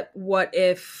that, what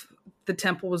if the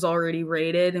temple was already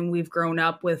raided and we've grown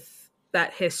up with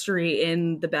that history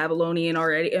in the Babylonian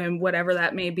already, and whatever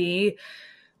that may be,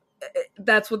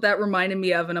 that's what that reminded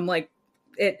me of. And I'm like,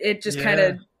 it just kind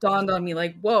of dawned on me,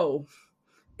 like, whoa,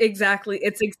 exactly.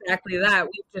 It's exactly that.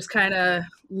 We've just kind of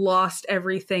lost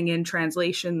everything in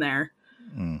translation there.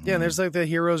 Mm-hmm. Yeah, and there's like the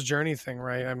hero's journey thing,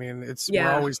 right? I mean,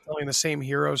 we're always telling the same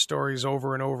hero stories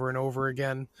over and over and over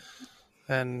again.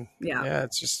 And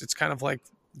it's kind of like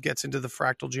gets into the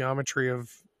fractal geometry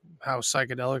of how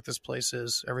psychedelic this place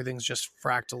is. Everything's just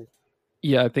fractal.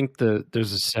 Yeah, I think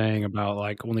there's a saying about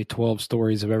like only 12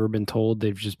 stories have ever been told.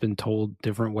 They've just been told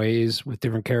different ways with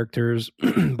different characters,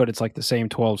 but it's like the same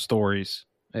 12 stories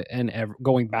and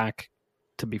going back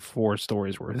to before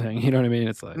stories were a thing. You know what I mean?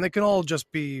 It's like, and they can all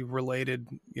just be related,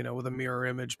 with a mirror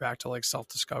image back to like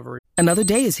self-discovery. Another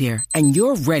day is here and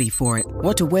you're ready for it.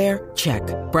 What to wear? Check.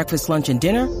 Breakfast, lunch, and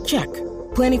dinner? Check.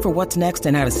 Planning for what's next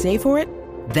and how to save for it?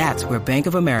 That's where Bank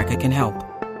of America can help.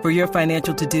 For your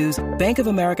financial to-dos, Bank of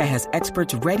America has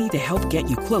experts ready to help get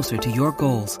you closer to your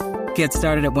goals. Get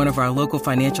started at one of our local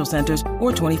financial centers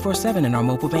or 24/7 in our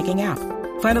mobile banking app.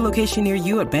 Find a location near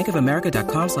you at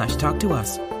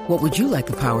bankofamerica.com/talktous. What would you like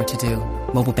the power to do?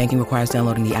 Mobile banking requires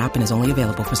downloading the app and is only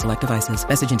available for select devices.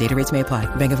 Message and data rates may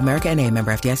apply. Bank of America N.A.,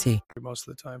 member FDIC. Most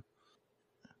of the time.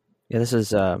 Yeah, this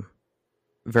is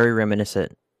very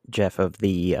reminiscent, Jeff, of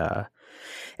the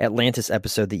Atlantis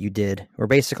episode that you did, where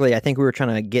basically I think we were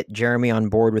trying to get Jeremy on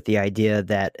board with the idea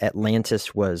that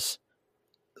Atlantis was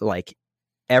like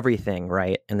everything,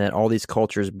 right? And that all these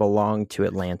cultures belonged to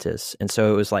Atlantis. And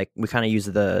so it was like we kind of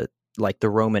used the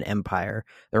Roman Empire.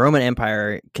 The Roman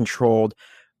Empire controlled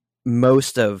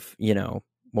most of, the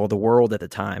world at the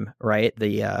time, right?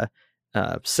 The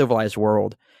civilized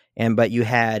world. But you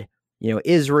had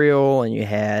Israel, and you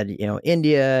had,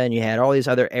 India, and you had all these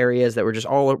other areas that were just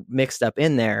all mixed up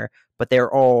in there, but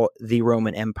they're all the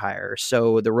Roman Empire.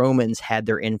 So the Romans had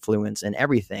their influence in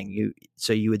everything.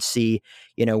 So you would see,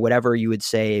 whatever you would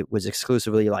say was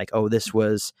exclusively like, oh, this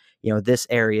was, this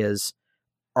area's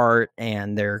art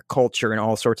and their culture and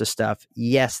all sorts of stuff.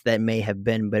 Yes, that may have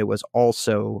been, but it was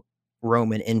also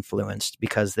Roman influenced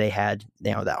because they had,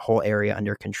 that whole area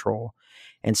under control.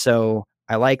 And so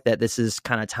I like that this is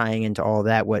kind of tying into all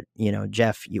that. What,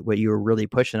 Jeff, what you were really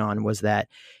pushing on was that,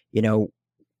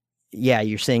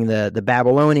 you're seeing the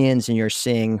Babylonians and you're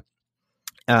seeing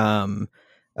the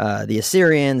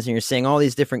Assyrians and you're seeing all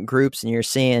these different groups and you're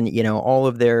seeing, all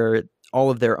of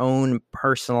their own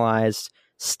personalized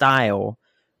style.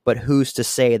 But who's to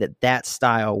say that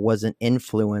style wasn't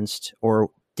influenced or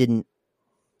didn't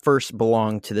first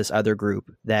belong to this other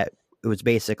group that it was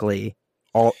basically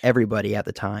everybody at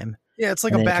the time. Yeah, it's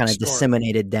like and a backstory. Kind of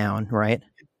disseminated down, right?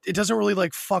 It doesn't really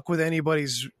like fuck with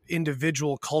anybody's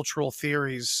individual cultural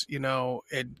theories.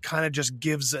 It kind of just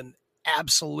gives an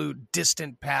absolute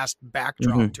distant past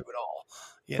backdrop to it all.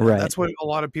 Right. That's what a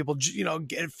lot of people,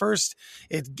 at first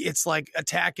it's like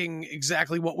attacking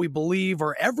exactly what we believe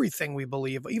or everything we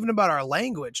believe, even about our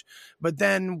language. But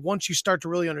then once you start to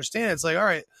really understand it, it's like, all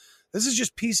right, this is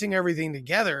just piecing everything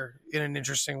together in an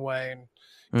interesting way and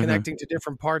connecting to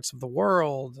different parts of the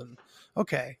world. And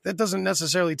okay, that doesn't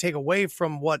necessarily take away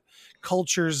from what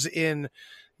cultures in,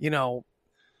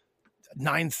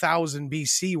 9000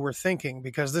 BC were thinking,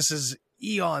 because this is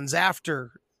eons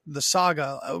after the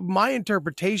saga. My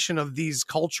interpretation of these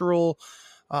cultural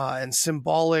and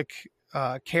symbolic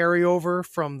carryover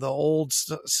from the old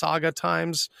saga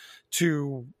times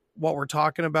to what we're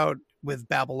talking about with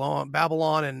Babylon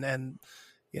and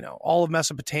all of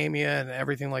Mesopotamia and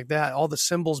everything like that, all the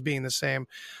symbols being the same.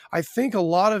 I think a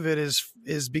lot of it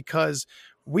is because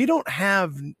we don't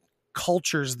have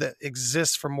cultures that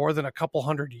exist for more than a couple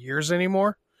hundred years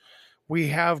anymore. We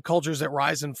have cultures that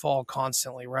rise and fall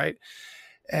constantly, right?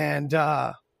 And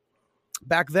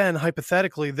back then,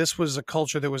 hypothetically, this was a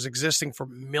culture that was existing for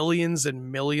millions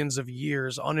and millions of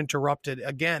years, uninterrupted,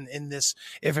 again, in this,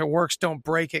 if it works, don't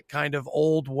break it kind of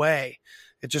old way.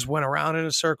 It just went around in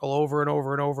a circle over and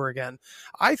over and over again.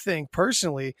 I think,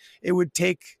 personally, it would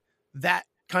take that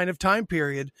kind of time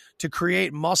period to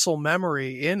create muscle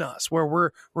memory in us, where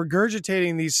we're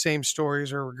regurgitating these same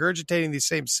stories or regurgitating these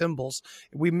same symbols.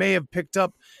 We may have picked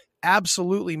up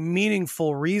absolutely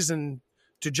meaningful reason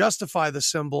to justify the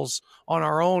symbols on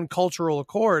our own cultural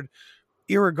accord,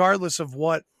 irregardless of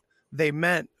what they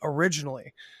meant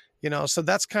originally. So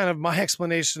that's kind of my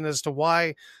explanation as to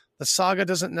why the saga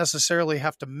doesn't necessarily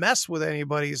have to mess with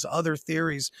anybody's other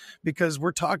theories, because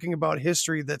we're talking about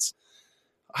history that's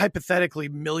hypothetically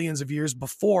millions of years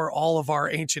before all of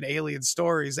our ancient alien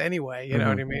stories anyway. You know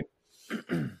what I mean?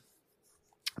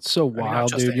 It's so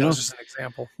wild, dude. That was just an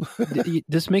example.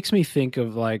 This makes me think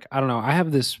of, like, I don't know, I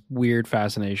have this weird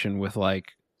fascination with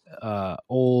like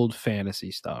old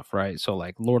fantasy stuff, right? So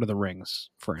like Lord of the Rings,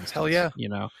 for instance. Hell yeah.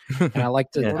 And I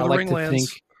like to think,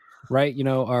 right,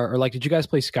 or like, did you guys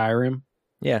play Skyrim?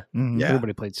 Yeah. Mhm.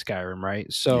 Everybody played Skyrim,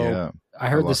 right? So Yeah. I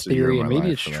heard I this lost a year of theory, my and maybe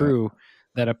life it's for that. true,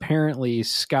 that apparently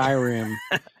Skyrim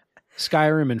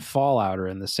and Fallout are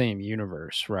in the same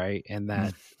universe, right? And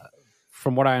that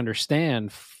from what I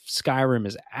understand, Skyrim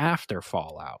is after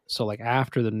Fallout. So like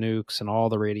after the nukes and all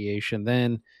the radiation,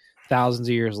 then thousands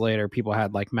of years later, people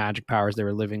had like magic powers. They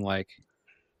were living like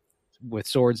with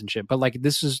swords and shit. But like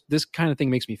this kind of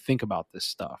thing makes me think about this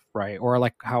stuff, right? Or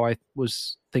like how I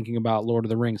was thinking about Lord of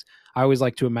the Rings. I always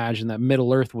like to imagine that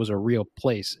Middle Earth was a real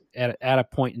place at a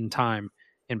point in time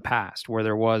in past where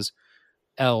there was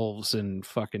elves and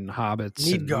fucking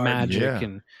hobbits and magic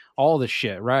and all this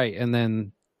shit, right? And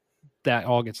then that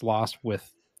all gets lost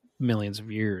with millions of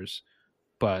years.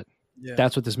 But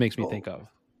that's what this makes me think of.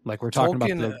 Like, we're talking about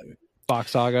the Bok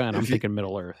Saga, and I'm thinking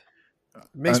Middle Earth.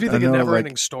 Makes me think of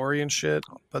Never-Ending Story and shit.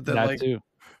 But then, that too.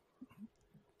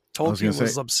 Tolkien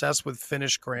was obsessed with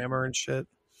Finnish grammar and shit.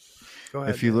 Go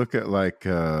ahead. If you look at like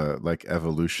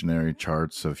evolutionary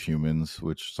charts of humans,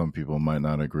 which some people might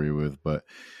not agree with, but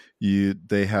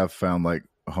they have found like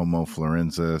Homo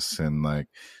florensis and like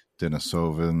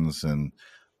Denisovans and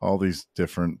all these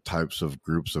different types of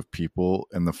groups of people.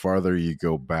 And the farther you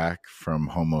go back from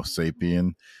Homo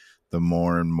sapien, the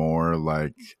more and more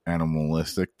like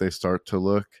animalistic they start to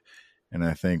look. And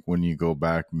I think when you go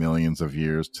back millions of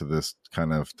years to this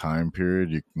kind of time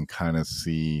period, you can kind of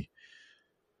see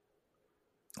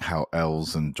how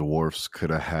elves and dwarfs could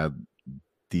have had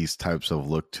these types of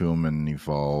look to them and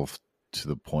evolved to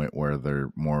the point where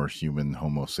they're more human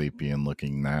Homo sapien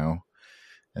looking now.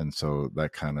 And so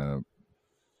that kind of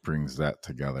brings that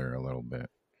together a little bit.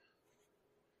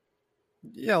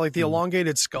 Yeah, like the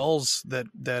elongated skulls that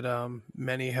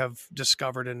many have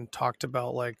discovered and talked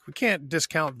about. Like, we can't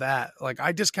discount that. Like,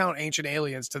 I discount Ancient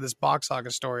Aliens to this Bok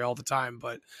Saga story all the time,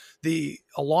 but the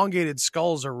elongated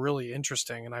skulls are really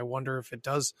interesting, and I wonder if it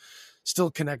does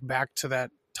still connect back to that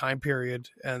time period,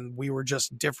 and we were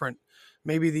just different.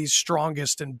 Maybe these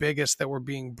strongest and biggest that were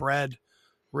being bred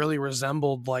really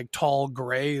resembled like tall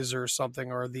grays or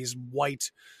something, or these white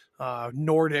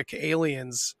Nordic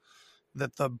aliens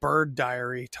that the Bird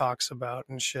Diary talks about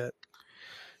and shit.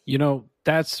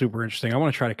 That's super interesting. I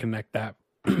want to try to connect that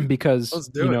because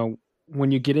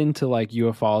when you get into like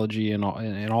ufology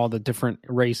and all the different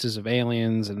races of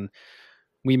aliens, and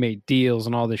we made deals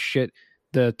and all this shit,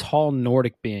 the tall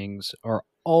Nordic beings are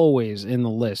always in the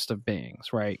list of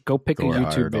beings, right? Go pick a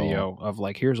YouTube video of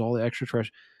like, here's all the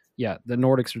extraterrestrial. Yeah, the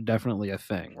Nordics are definitely a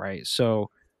thing, right? So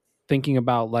thinking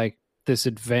about like this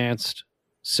advanced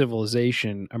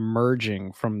civilization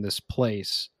emerging from this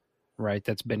place, right,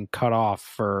 that's been cut off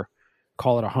for,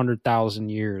 call it 100,000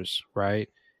 years, right?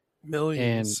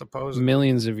 Millions, supposedly.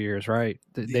 Millions of years, right?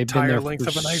 They've been there length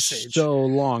for of an ice age. So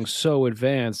long, so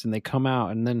advanced, and they come out,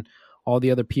 and then all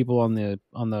the other people on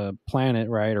the planet,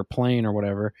 right, or plane or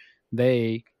whatever,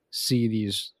 they see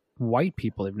these white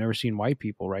people. They've never seen white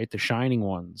people, right? The shining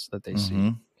ones that they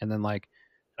see. And then like,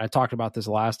 I talked about this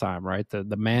last time, right? The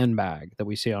man bag that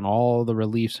we see on all the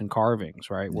reliefs and carvings,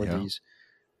 right? Where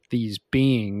these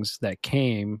beings that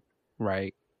came,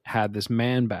 right, had this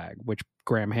man bag, which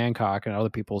Graham Hancock and other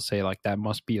people say like that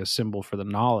must be a symbol for the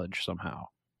knowledge somehow,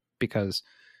 because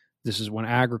this is when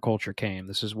agriculture came.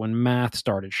 This is when math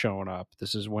started showing up.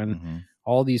 This is when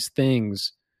all these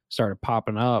things started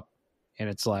popping up. And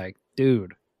it's like,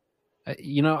 dude, I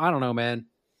don't know, man.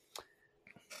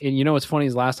 And what's funny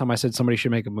is last time I said somebody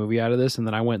should make a movie out of this, and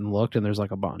then I went and looked, and there's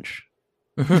like a bunch.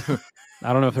 I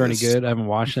don't know if they're any good. I haven't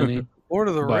watched any. Lord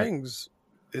of the Rings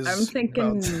is. I'm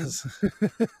thinking.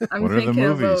 I'm what are the thinking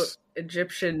about movies?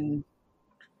 Egyptian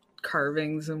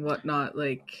carvings and whatnot,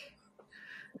 like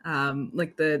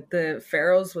the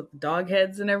pharaohs with dog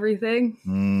heads and everything.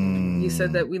 You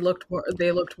said that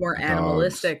they looked more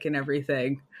animalistic and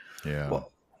everything. Yeah.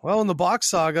 Well, in the Bok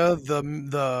Saga,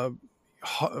 the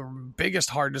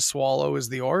biggest hard to swallow is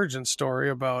the origin story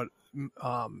about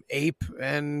ape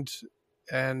and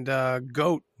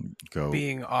goat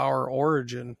being our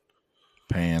origin.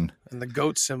 Pan. And the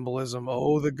goat symbolism.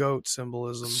 Oh, the goat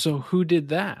symbolism. So who did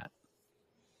that?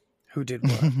 Who did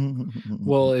what?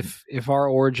 Well, if our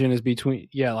origin is between,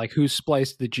 like who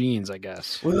spliced the genes, I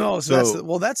guess. Well,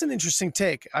 no, that's an interesting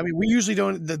take. I mean, we usually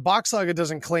don't. The Box Saga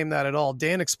doesn't claim that at all.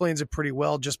 Dan explains it pretty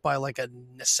well, just by like a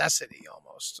necessity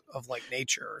almost of like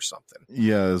nature or something.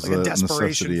 Yeah, it's like a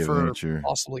desperation desperation for nature.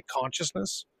 Possibly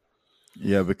consciousness.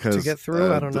 Yeah, because to get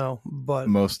through, I don't know, but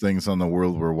most things on the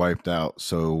world were wiped out,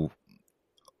 so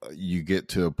you get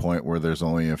to a point where there's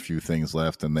only a few things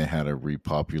left, and they had to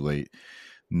repopulate.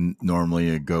 Normally,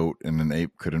 a goat and an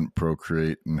ape couldn't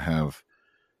procreate and have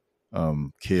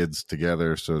kids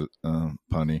together, so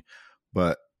punny.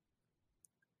 But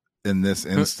in this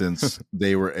instance,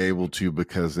 they were able to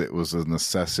because it was a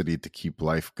necessity to keep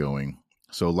life going.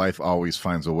 So life always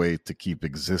finds a way to keep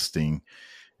existing.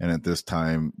 And at this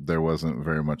time, there wasn't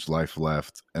very much life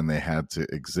left, and they had to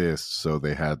exist. So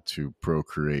they had to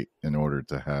procreate in order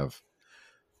to have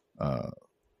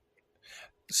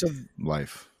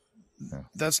life. Yeah.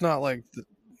 That's not like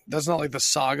the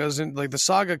sagas, and like the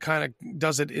saga kind of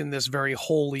does it in this very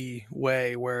holy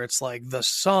way where it's like the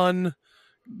sun,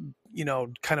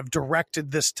 kind of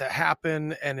directed this to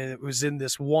happen, and it was in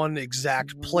this one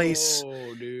exact place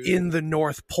in the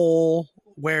North Pole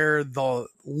where the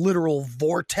literal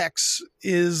vortex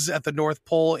is at the North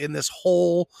Pole in this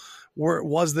hole where it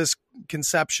was this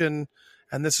conception.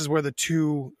 And this is where the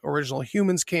two original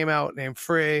humans came out, named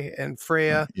Frey and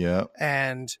Freya. Yeah.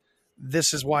 And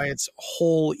this is why it's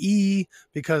whole E,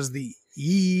 because the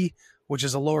E, which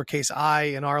is a lowercase I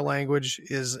in our language,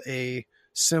 is a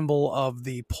symbol of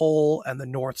the pole and the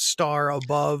North Star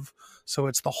above. So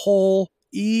it's the whole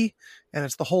E, and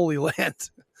it's the Holy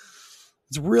Land.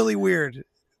 It's really weird.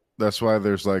 That's why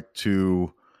there's like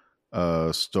two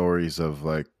stories of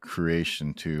like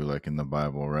creation too, like in the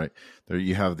Bible, right? There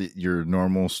you have your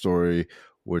normal story,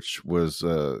 which was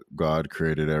God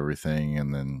created everything,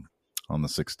 and then on the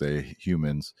sixth day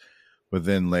humans. But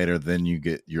then later, you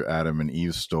get your Adam and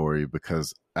Eve story,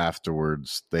 because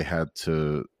afterwards they had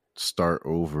to start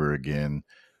over again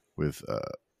with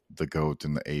the goat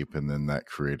and the ape, and then that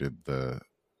created the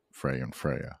Frey and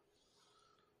Freya,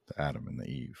 the Adam and the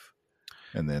Eve.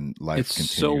 And then life continued.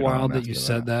 It's so wild that you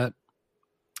said that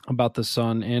about the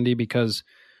sun, Andy, because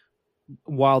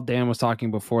while Dan was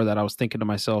talking before that, I was thinking to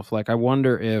myself, like, I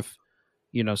wonder if,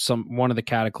 one of the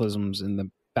cataclysms in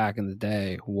the back in the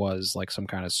day was like some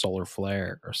kind of solar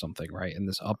flare or something, right? And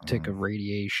this uptick of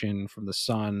radiation from the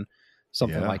sun,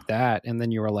 something like that. And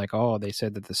then you were like, oh, they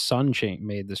said that the sun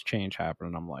made this change happen.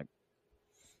 And I'm like,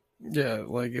 yeah,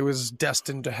 like it was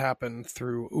destined to happen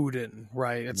through Odin,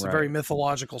 right? It's a very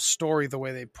mythological story, the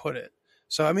way they put it.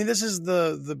 So, I mean, this is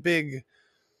the big,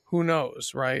 who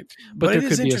knows, right? But there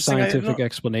could be a scientific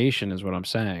explanation is what I'm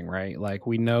saying, right? Like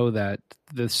we know that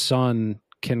the sun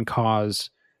can cause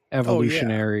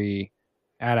evolutionary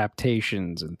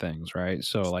adaptations and things, right?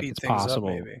 So like it's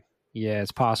possible. Yeah,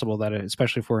 it's possible that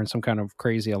especially if we're in some kind of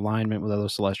crazy alignment with other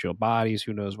celestial bodies,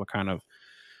 who knows what kind of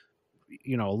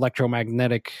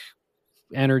electromagnetic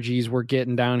energies we're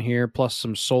getting down here, plus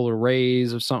some solar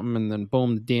rays of something, and then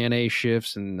boom, the DNA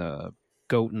shifts and the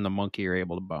goat and the monkey are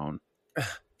able to bone.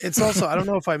 It's also, I don't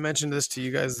know if I mentioned this to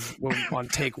you guys on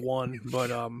take one,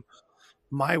 but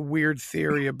my weird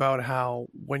theory about how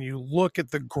when you look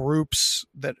at the groups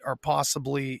that are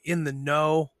possibly in the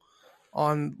know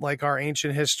on like our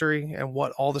ancient history and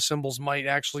what all the symbols might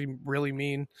actually really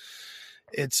mean,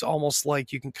 it's almost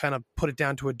like you can kind of put it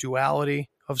down to a duality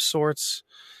of sorts.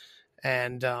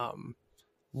 And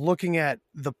looking at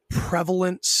the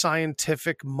prevalent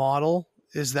scientific model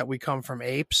is that we come from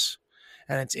apes.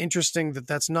 And it's interesting that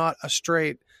that's not a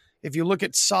straight, if you look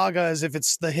at saga as if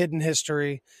it's the hidden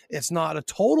history, it's not a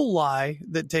total lie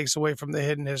that takes away from the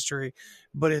hidden history,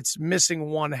 but it's missing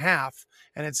one half.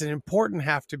 And it's an important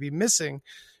half to be missing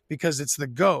because it's the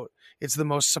goat. It's the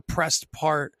most suppressed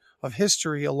part of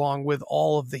history, along with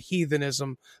all of the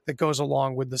heathenism that goes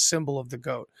along with the symbol of the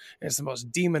goat. And it's the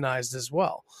most demonized as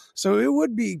well. So it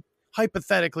would be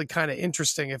hypothetically kind of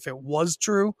interesting if it was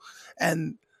true,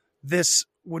 and this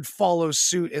would follow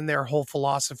suit in their whole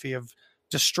philosophy of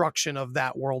destruction of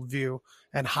that worldview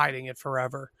and hiding it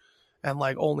forever, and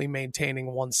like only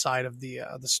maintaining one side of the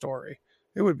story.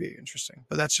 It would be interesting,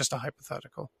 but that's just a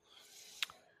hypothetical.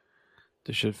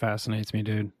 This shit fascinates me,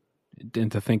 dude.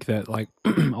 And to think that like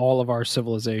all of our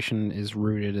civilization is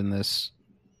rooted in this,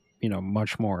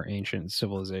 much more ancient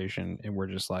civilization, and we're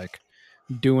just like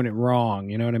doing it wrong.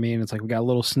 You know what I mean? It's like we got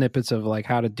little snippets of like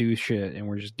how to do shit, and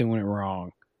we're just doing it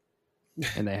wrong.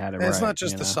 and they had it And right. it's not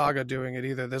just you the know? saga doing it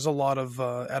either. There's a lot of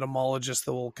etymologists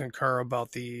that will concur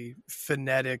about the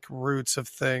phonetic roots of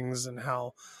things and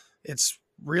how it's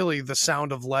really the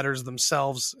sound of letters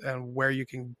themselves and where you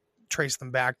can trace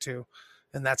them back to.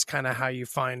 And that's kind of how you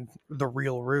find the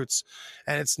real roots.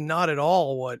 And it's not at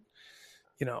all what,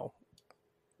 you know,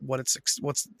 what's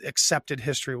accepted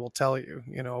history will tell you,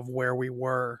 you know, of where we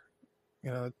were. You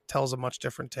know, it tells a much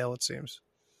different tale, it seems.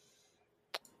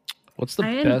 What's the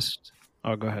best?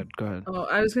 Oh, go ahead. Oh,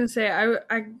 I was gonna say,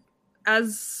 I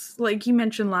as like you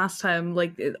mentioned last time,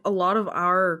 like a lot of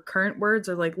our current words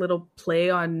are like little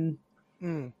play on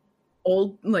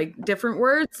old, like different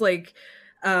words. Like,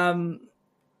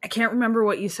 I can't remember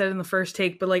what you said in the first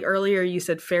take, but like earlier you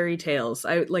said fairy tales.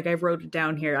 I wrote it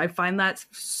down here. I find that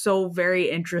so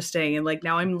very interesting, and like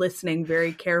now I'm listening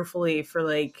very carefully for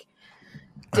like.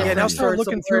 Yeah, now start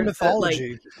looking through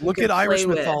mythology. That, like, look at Irish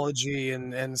with mythology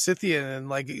and Scythian, and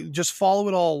like just follow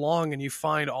it all along, and you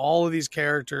find all of these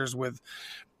characters with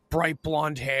bright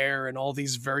blonde hair and all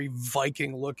these very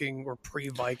Viking looking or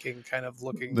pre-Viking kind of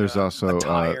looking. There's also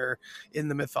attire in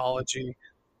the mythology.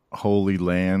 Holy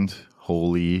Land,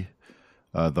 holy,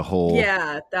 the whole.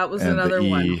 Yeah, that was another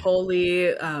one.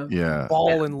 Holy.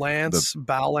 Ball and lance,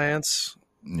 bow lance.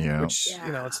 Yeah, which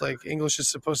you know, it's like English is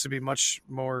supposed to be much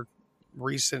more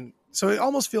recent, so it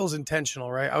almost feels intentional,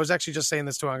 right? I was actually just saying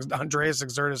this to Andreas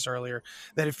Exertus earlier,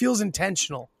 that it feels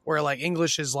intentional, where like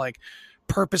English is like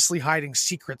purposely hiding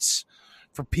secrets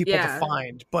for people to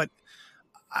find, but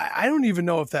I don't even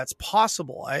know if that's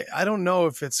possible. I don't know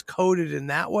if it's coded in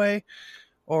that way,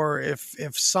 or if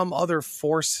some other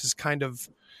force is kind of,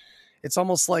 it's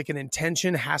almost like an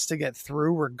intention has to get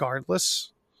through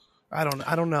regardless. I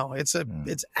don't know. It's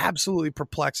absolutely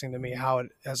perplexing to me how it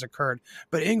has occurred.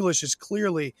 But English is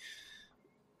clearly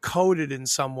coded in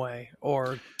some way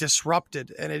or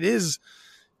disrupted, and it is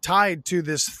tied to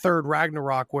this third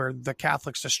Ragnarok where the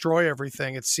Catholics destroy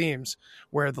everything, it seems,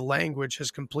 where the language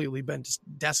has completely been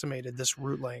decimated, this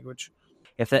root language.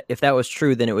 If that was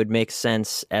true, then it would make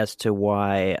sense as to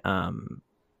why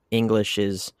English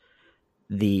is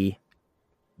the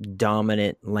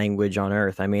dominant language on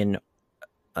Earth. I mean,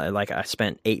 like I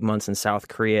spent 8 months in South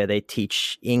Korea. They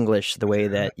teach English the way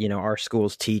that, you know, our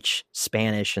schools teach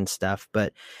Spanish and stuff,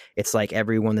 but it's like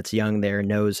everyone that's young there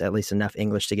knows at least enough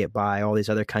English to get by. All these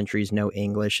other countries know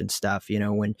English and stuff. You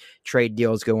know, when trade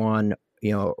deals go on,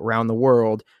 you know, around the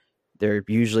world, they're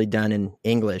usually done in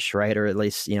English, right? Or at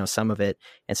least, you know, some of it.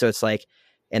 And so it's like,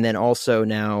 and then also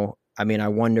now, I mean, I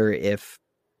wonder if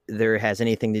there has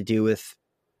anything to do with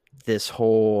this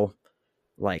whole,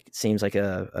 like, seems like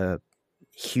a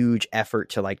huge effort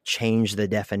to like change the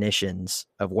definitions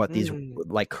of what these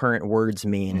like current words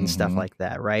mean and stuff like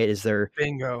that, right? Is there,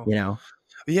 bingo, you know?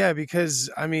 Yeah, because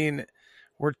I mean,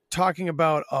 we're talking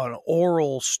about an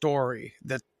oral story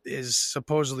that is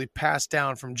supposedly passed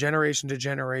down from generation to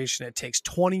generation. It takes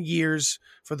 20 years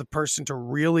for the person to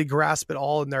really grasp it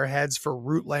all in their heads, for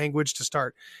root language to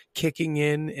start kicking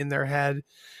in their head.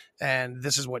 And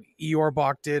this is what Eeyore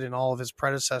Bach did and all of his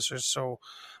predecessors. So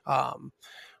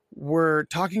we're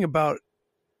talking about,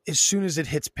 as soon as it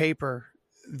hits paper,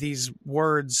 these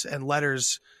words and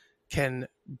letters can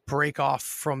break off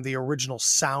from the original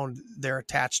sound they're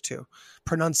attached to.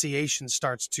 Pronunciation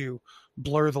starts to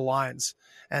blur the lines,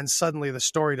 and suddenly the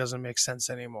story doesn't make sense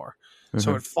anymore.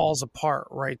 So it falls apart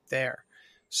right there.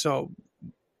 So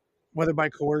whether by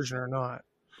coercion or not.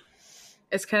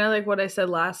 It's kind of like what I said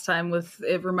last time with,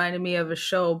 it reminded me of a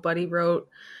show. Buddy wrote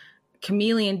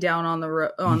chameleon down on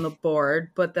the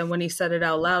board, but then when he said it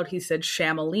out loud, he said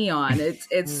chameleon.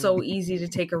 It's so easy to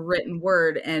take a written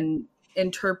word and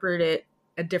interpret it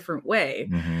a different way.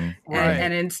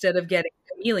 And instead of getting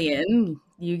chameleon,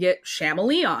 you get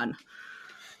chameleon.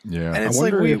 Yeah, and it's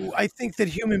I think that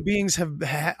human beings have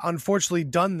unfortunately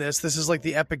done this. This is like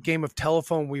the epic game of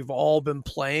telephone we've all been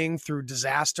playing through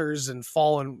disasters and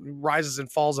rises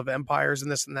and falls of empires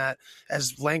and this and that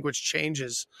as language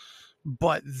changes.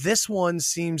 But this one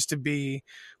seems to be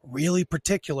really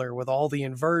particular with all the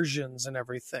inversions and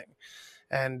everything.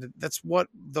 And that's what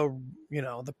the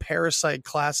parasite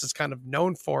class is kind of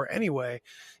known for anyway,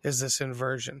 is this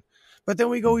inversion. But then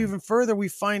we go even further. We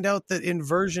find out that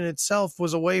inversion itself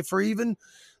was a way for even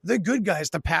the good guys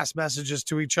to pass messages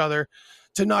to each other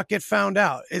to not get found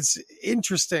out. It's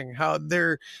interesting how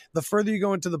the further you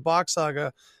go into the Bach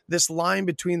saga, this line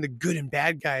between the good and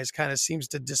bad guys kind of seems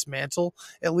to dismantle,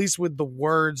 at least with the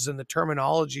words and the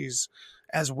terminologies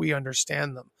as we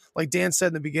understand them. Like Dan said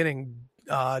in the beginning,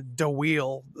 the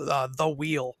wheel,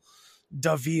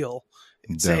 Devil.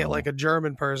 Say it like a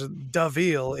German person.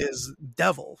 Devil is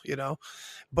devil, you know,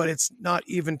 but it's not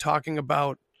even talking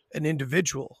about an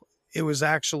individual. It was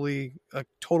actually a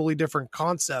totally different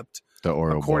concept The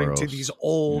according to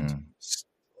Ouroboros.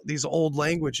 these old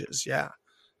languages. Yeah,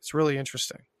 it's really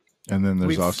interesting. And then there's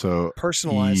We've also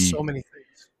personalized so many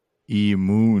things.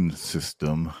 immune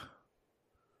system.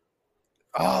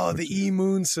 Oh, the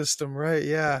E-Moon system, right?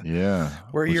 Yeah. Yeah.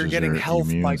 Where which you're is getting your health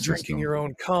immune by system. drinking your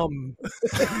own cum.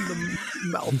 The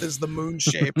mouth is the moon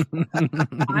shape.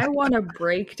 I want to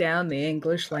break down the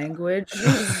English language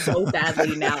so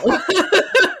badly now.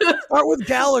 Start with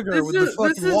Gallagher with the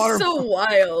fucking water. This is so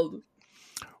wild.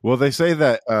 Well, they say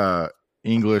that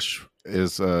English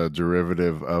is a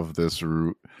derivative of this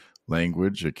root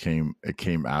language. It came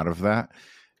out of that.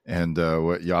 And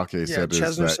what Yake said is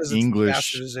Chesner that says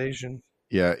English, it's bastardization.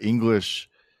 English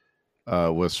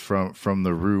was from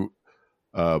the root,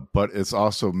 but it's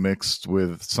also mixed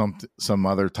with some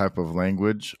other type of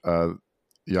language.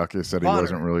 Yake said he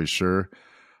wasn't really sure.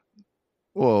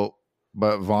 Well,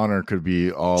 but Vonner could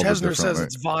be all Chesner the different says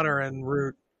it's Vonner and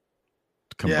root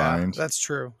combined. Yeah, that's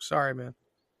true. Sorry, man.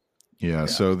 Yeah.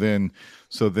 So then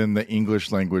the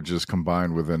English language is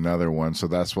combined with another one. So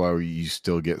that's why you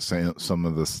still get some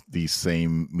of these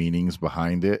same meanings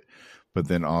behind it, but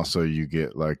then also you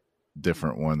get like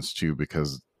different ones too,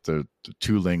 because the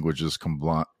two languages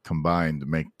combined to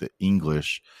make the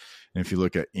English. And if you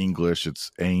look at English,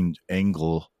 it's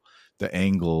Angle, the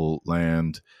Angle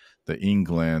land, the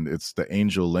England. It's the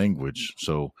angel language.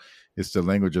 So it's the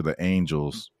language of the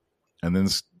angels. And then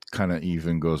this kind of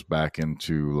even goes back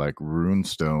into like rune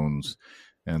stones,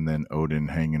 and then Odin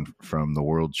hanging from the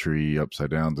world tree upside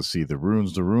down to see the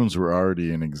runes. The runes were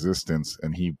already in existence,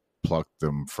 and he plucked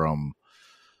them from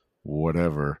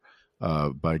whatever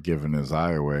by giving his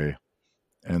eye away.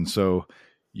 And so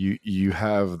you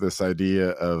have this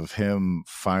idea of him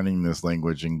finding this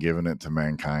language and giving it to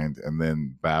mankind, and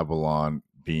then Babylon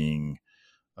being,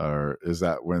 or is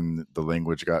that when the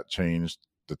language got changed,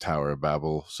 the Tower of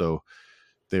Babel? So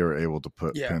they were able to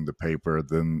put pen to paper.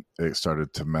 Then it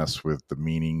started to mess with the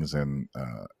meanings and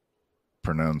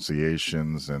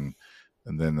pronunciations, and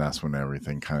then that's when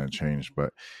everything kind of changed.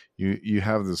 But you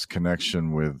have this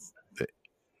connection with,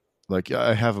 like,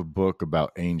 I have a book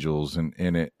about angels, and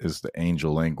in it is the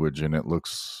angel language, and it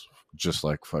looks just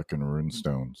like fucking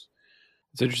runestones.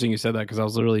 It's interesting you said that, because I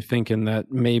was literally thinking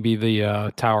that maybe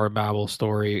the Tower of Babel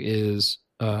story is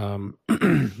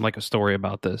like a story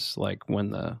about this, like when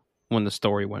the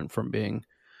story went from being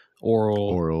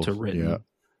oral to written.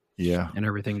 Yeah. And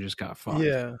everything just got fucked.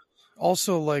 Yeah.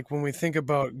 Also, like, when we think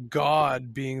about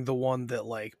God being the one that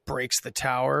like breaks the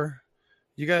tower,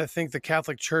 you got to think the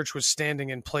Catholic Church was standing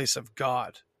in place of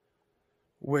God,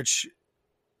 which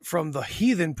from the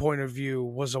heathen point of view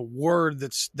was a word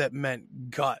that meant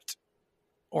gut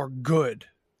or good,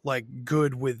 like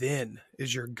good within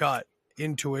is your gut,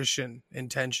 intuition,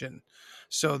 intention.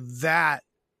 So that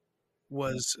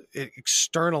was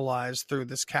externalized through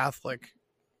this Catholic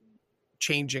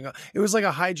changing. It was like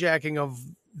a hijacking of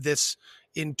this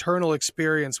internal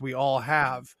experience we all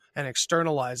have and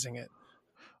externalizing it.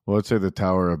 Well, I'd say the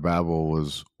Tower of Babel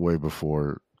was way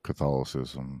before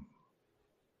Catholicism,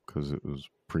 because it was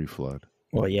pre-flood.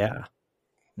 Well, yeah.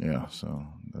 Yeah, so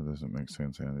that doesn't make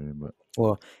sense, Andy. But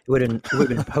well, it would have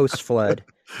been post-flood,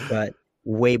 but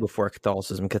way before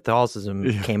Catholicism.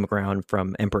 Catholicism came around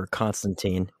from Emperor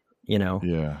Constantine.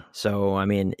 Yeah. So I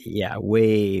mean, yeah,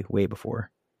 way before.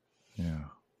 Yeah.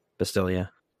 But still, yeah.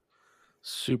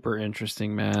 Super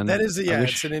interesting, man. That is,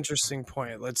 it's an interesting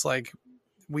point. It's like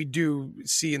we do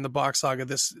see in the Bach Saga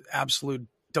this absolute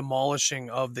demolishing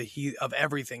of of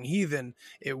everything heathen.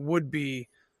 It would be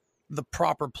the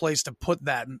proper place to put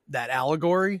that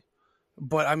allegory.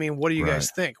 But I mean, what do you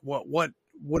guys think? What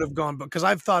would have gone? Because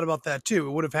I've thought about that too.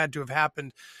 It would have had to have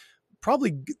happened.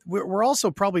 Probably, we're also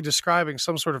probably describing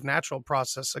some sort of natural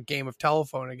process, a game of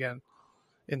telephone again,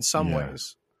 in some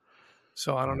ways.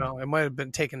 So I don't know. It might have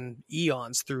been taken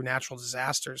eons through natural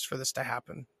disasters for this to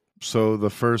happen. So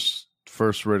the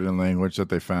first written language that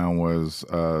they found was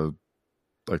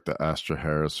like the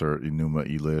Astraharis or Enuma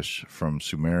Elish from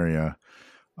Sumeria.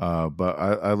 But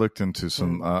I looked into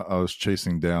some. I was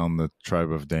chasing down the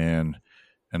tribe of Dan,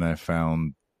 and I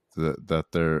found that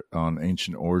they're on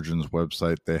Ancient Origins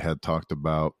website. They had talked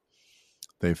about,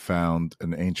 they found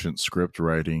an ancient script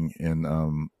writing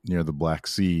in near the Black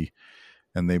Sea,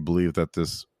 and they believe that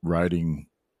this writing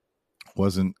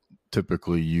wasn't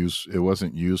typically used. It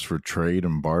wasn't used for trade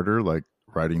and barter like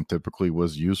writing typically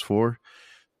was used for.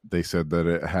 They said that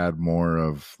it had more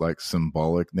of like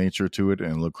symbolic nature to it,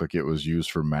 and it looked like it was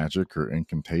used for magic or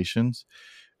incantations.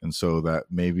 And so that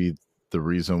maybe the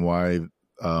reason why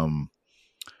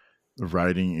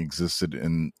writing existed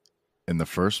in in the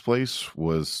first place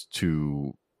was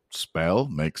to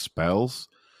make spells.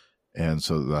 And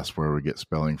so that's where we get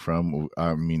spelling from.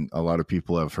 I mean, a lot of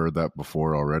people have heard that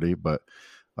before already, but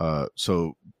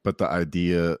but the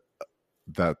idea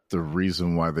that the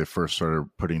reason why they first started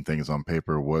putting things on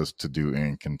paper was to do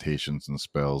incantations and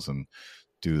spells and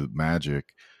do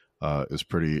magic is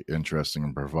pretty interesting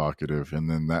and provocative. And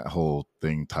then that whole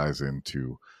thing ties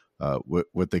into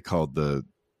what they called the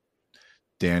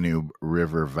Danube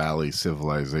River Valley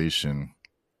civilization,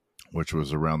 which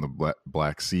was around the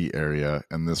Black Sea area,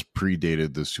 and this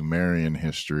predated the Sumerian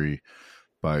history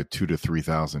by 2,000 to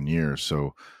 3,000 years.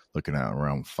 So looking at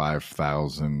around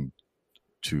 5,000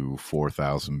 to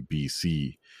 4,000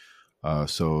 BC.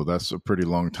 So that's a pretty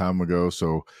long time ago.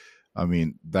 So, I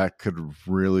mean, that could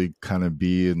really kind of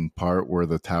be in part where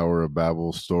the Tower of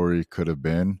Babel story could have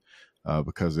been,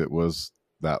 because it was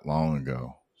that long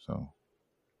ago. So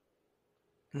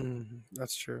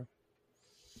that's true.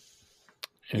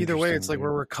 Either way, it's like dude.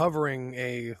 we're recovering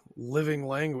a living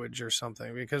language or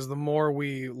something, because the more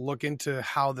we look into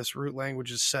how this root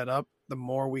language is set up, the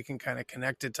more we can kind of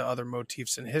connect it to other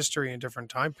motifs in history and different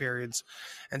time periods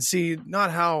and see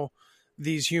not how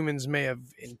these humans may have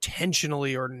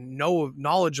intentionally or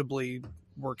knowledgeably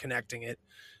were connecting it,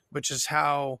 but just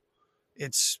how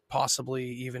it's possibly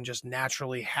even just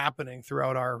naturally happening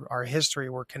throughout our history.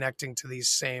 We're connecting to these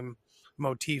same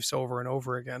motifs over and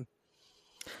over again.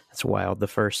 That's wild. The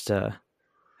first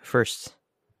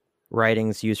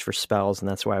writings used for spells, and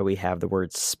that's why we have the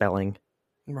word spelling.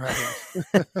 Right.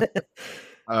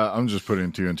 I'm just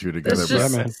putting two and two together. It's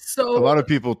But just so a lot of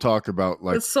people talk about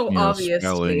like it's so obvious to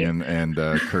spelling me. and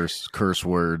curse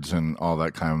words and all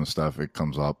that kind of stuff. It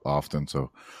comes up often. So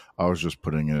I was just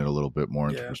putting it a little bit more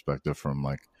into perspective from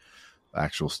like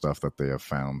actual stuff that they have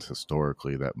found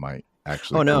historically that might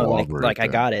actually. Oh no, corroborate like I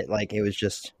that. got it. Like it was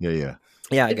just Yeah.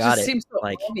 I It got just it. seems so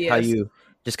Like obvious. how you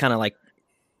just kind of like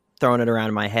throwing it around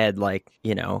in my head, like,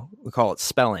 you know, we call it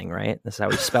spelling, right? That's how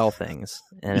we spell things,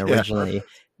 and Yeah. originally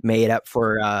made up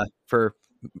for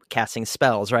casting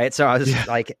spells, right? So I was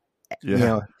like, you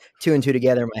know, two and two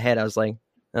together in my head. I was like,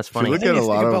 that's If you funny. look at a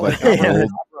lot of like like, a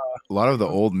lot of the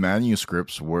old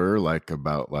manuscripts were like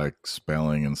about like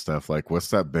spelling and stuff. Like, what's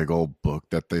that big old book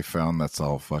that they found that's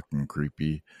all fucking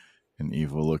creepy and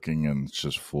evil looking and it's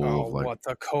just full of like what,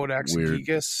 the Codex weird-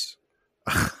 Gigas?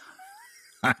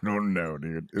 I don't know,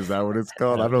 dude. Is that what it's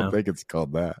called? I don't don't know. think it's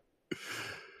called that.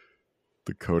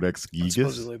 The Codex That's Gigas?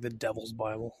 supposedly the Devil's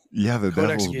Bible. Yeah, the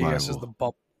Codex Devil's Gigas is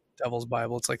Bible. the Devil's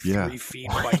Bible. It's like Yeah. 3 feet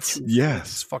by What? 2 feet. Yes.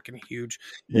 It's fucking huge.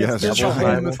 Yes, There's a Devil's whole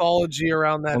Bible. mythology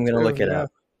around that. I'm gonna too, look it yeah.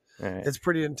 up. All right. It's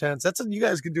pretty intense. That's you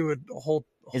guys could do a whole.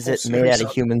 Is whole it made series out of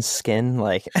on- human skin?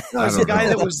 Like, No, I it's a don't guy know.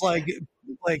 that was like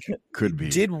Could be.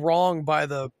 did wrong by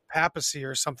the papacy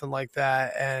or something like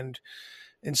that, and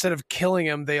instead of killing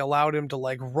him, they allowed him to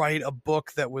like write a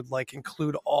book that would like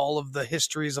include all of the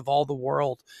histories of all the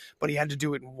world, but he had to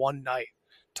do it in one night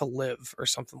to live or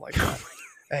something like that.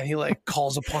 And he like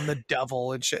calls upon the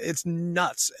devil and shit. It's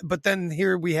nuts. But then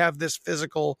here we have this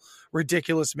physical,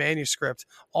 ridiculous manuscript,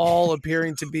 all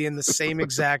appearing to be in the same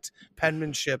exact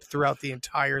penmanship throughout the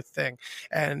entire thing.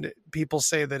 And people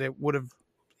say that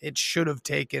it should have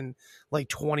taken like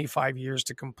 25 years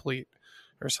to complete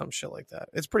or some shit like that.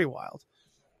 It's pretty wild.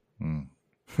 Hmm.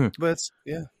 But it's,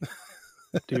 yeah.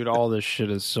 Dude, all this shit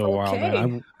is so wild, Okay.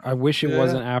 man. I wish it Yeah.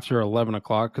 wasn't after 11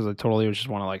 o'clock because I totally just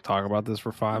want to like talk about this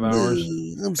for 5 hours.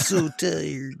 I'm so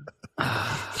tired.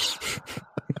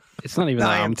 It's not even No,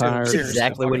 that I am I'm too. tired. Seriously.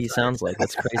 exactly what he sounds like.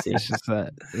 That's crazy. It's just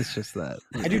that. It's just that.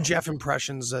 I do Jeff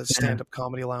impressions at stand-up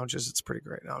comedy lounges. It's pretty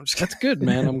great. No, I'm just kidding. That's good,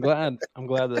 man. I'm glad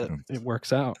that it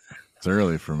works out. It's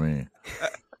early for me.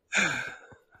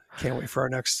 Can't wait for our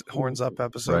next Horns Up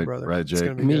episode, brother. right, It's Jake.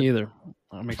 gonna be Me good. either.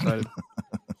 I'm excited.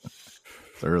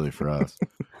 It's early for us.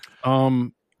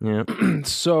 Yeah.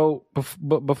 So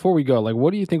before we go, like,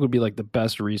 what do you think would be like the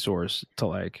best resource to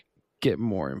like get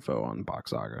more info on Bach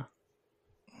Saga?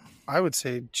 I would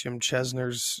say Jim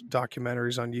Chesner's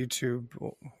documentaries on YouTube,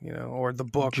 you know, or the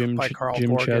book by Carl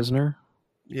Jim Borgen. Chesner.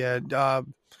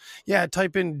 Yeah.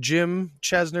 Type in Jim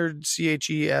Chesner,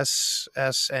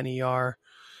 Chessner,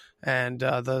 and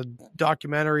the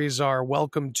documentaries are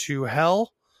Welcome to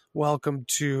Hell, Welcome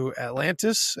to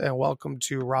Atlantis, and Welcome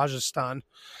to Rajasthan.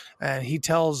 And he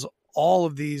tells all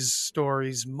of these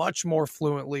stories much more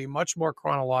fluently, much more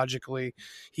chronologically.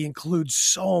 He includes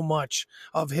so much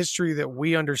of history that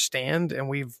we understand and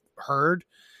we've heard,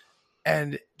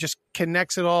 and just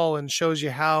connects it all and shows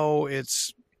you how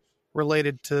it's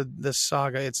related to this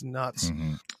saga. It's nuts.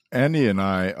 Mhm. Andy and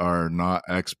I are not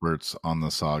experts on the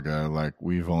saga. Like,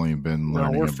 we've only been No,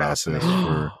 learning we're about this fascinated.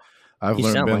 for. I've You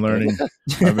sound been like learning.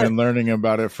 I've been learning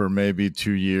about it for maybe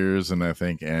 2 years, and I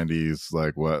think Andy's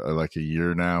like a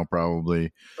year now,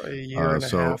 probably a year and a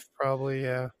half, probably.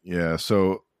 Yeah.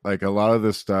 So like a lot of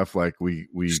this stuff, like we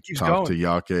talked to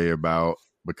Yake about,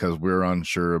 because we're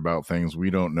unsure about things.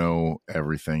 We don't know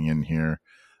everything in here.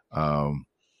 No.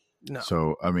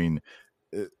 So I mean,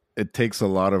 it takes a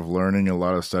lot of learning, a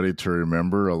lot of study to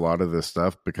remember a lot of this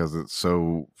stuff because it's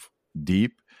so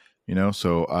deep.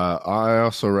 So I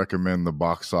also recommend the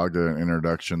Box Saga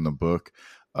Introduction, the book,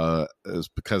 is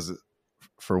because,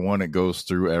 for one, it goes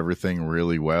through everything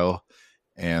really well,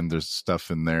 and there's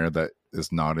stuff in there that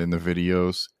is not in the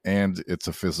videos, and it's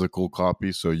a physical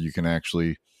copy, so you can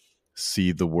actually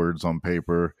see the words on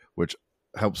paper, which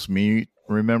helps me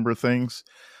remember things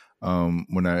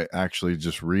when I actually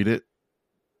just read it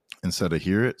instead of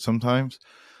hear it sometimes.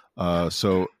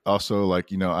 So also,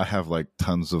 like, I have like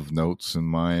tons of notes in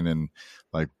mine and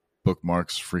like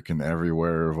bookmarks freaking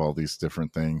everywhere of all these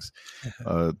different things.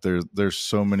 There's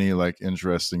so many like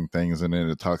interesting things in it.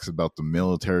 It talks about the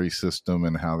military system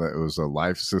and how that was a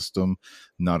life system,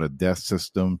 not a death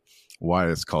system,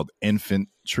 why it's called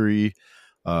infantry,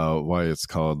 why it's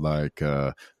called like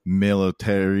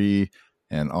military,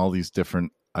 and all these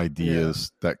different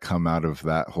ideas that come out of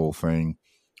that whole thing.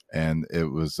 And it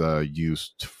was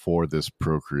used for this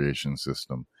procreation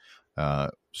system.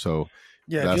 So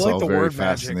that's all very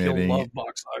fascinating. You'll love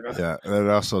Box Saga. Yeah, it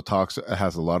also it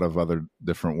has a lot of other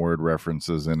different word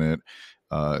references in it.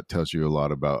 It tells you a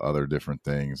lot about other different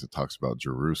things. It talks about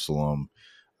Jerusalem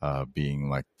being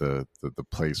like the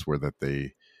place where that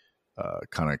they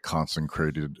kind of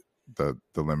consecrated the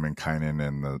Lemminkainen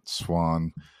and the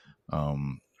Swan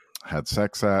had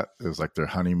sex at. It was like their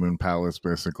honeymoon palace,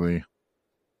 basically.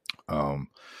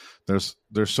 There's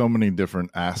so many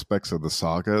different aspects of the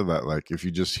saga that, like, if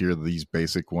you just hear these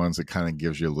basic ones, it kind of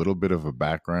gives you a little bit of a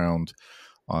background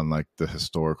on like the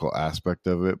historical aspect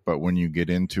of it. But when you get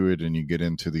into it and you get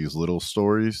into these little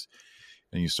stories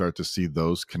and you start to see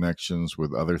those connections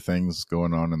with other things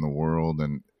going on in the world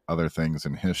and other things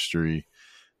in history,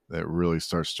 that really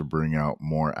starts to bring out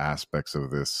more aspects of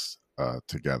this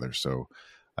together. So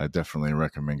I definitely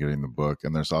recommend getting the book.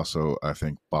 And there's also, I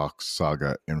think, Box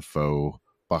Saga info,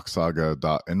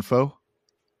 boxsaga.info.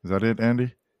 Is that it,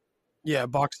 Andy? Yeah,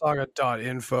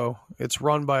 boxsaga.info. It's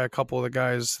run by a couple of the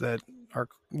guys that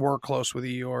work close with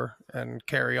Eeyore and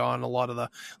carry on a lot of the,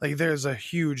 like, there's a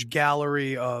huge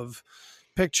gallery of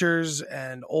pictures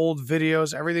and old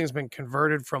videos. Everything's been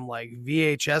converted from like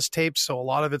VHS tapes, so a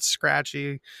lot of it's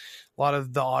scratchy, a lot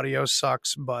of the audio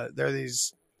sucks, but there are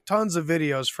these tons of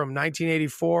videos from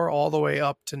 1984 all the way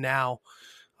up to now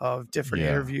of different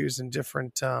interviews and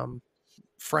different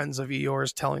friends of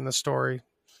Eeyore's telling the story.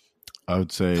 I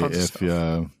would say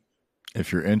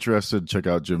if you're interested, check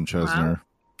out Jim Chesner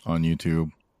on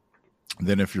YouTube.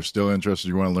 Then if you're still interested,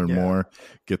 you want to learn more,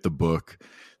 get the book.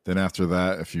 Then after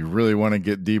that, if you really want to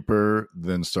get deeper,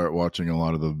 then start watching a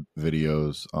lot of the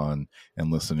videos on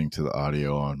and listening to the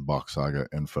audio on Box Saga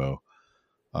info,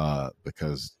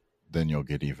 because then you'll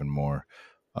get even more.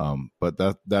 But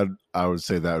that I would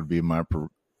say that would be my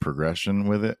progression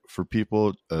with it for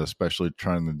people, especially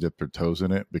trying to dip their toes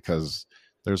in it, because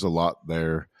there's a lot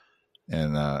there,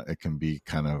 and it can be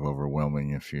kind of overwhelming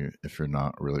if you're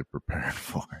not really prepared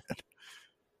for it.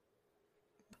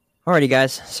 Alrighty,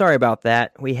 guys. Sorry about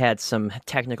that. We had some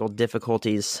technical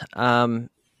difficulties.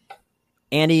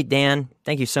 Andy, Dan,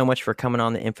 thank you so much for coming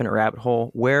on the Infinite Rabbit Hole.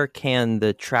 Where can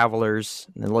the travelers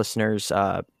and the listeners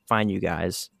find you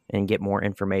guys and get more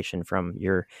information from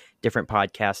your different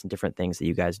podcasts and different things that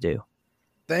you guys do?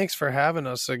 Thanks for having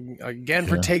us again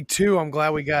for take 2. I'm glad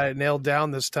we got it nailed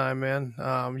down this time, man.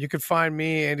 You can find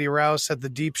me, Andy Rouse, at the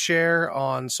Deep Share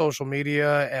on social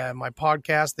media, and my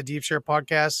podcast, the Deep Share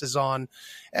Podcast, is on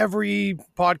every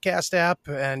podcast app,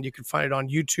 and you can find it on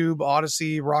YouTube,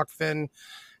 Odyssey, Rockfin,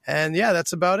 and yeah,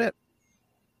 that's about it.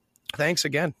 Thanks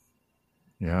again.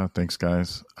 Yeah, thanks,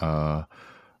 guys. I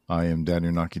am Dan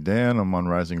Unaki Dan. I'm on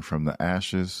Rising from the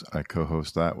Ashes. I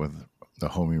co-host that with the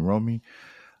homie Romy.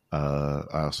 I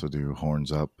also do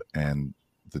Horns Up and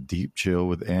the Deep Chill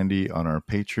with Andy on our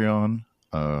Patreon,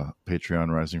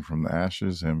 Patreon Rising from the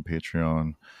Ashes, and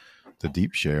Patreon the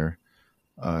Deep Share,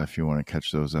 if you want to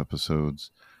catch those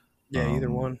episodes. Yeah,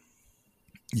 either one.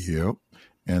 Yep.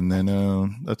 And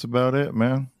then that's about it,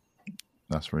 man.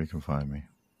 That's where you can find me.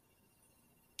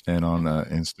 And on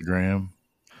Instagram,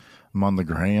 I'm on the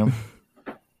gram.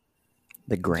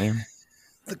 The gram?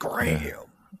 The gram. Yeah.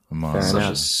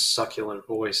 Such a succulent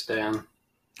voice, Dan.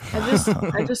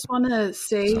 I just want to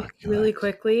say really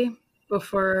quickly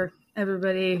before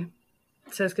everybody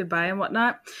says goodbye and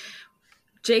whatnot,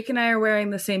 Jake and I are wearing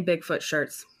the same Bigfoot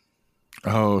shirts.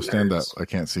 Oh, stand up. Nerds. I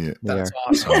can't see it. That's Yeah.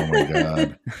 awesome. Oh my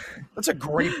god. That's a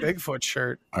great Bigfoot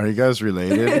shirt. Are you guys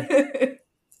related?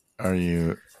 Are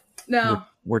you? No,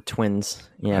 We're twins.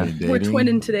 Are Yeah. you we're dating?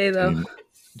 twinning today though.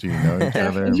 Do you know each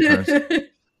other in person?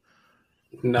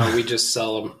 No, we just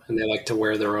sell them, and they like to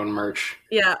wear their own merch.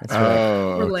 Yeah, That's right.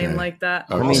 Oh, we're okay. lame like that.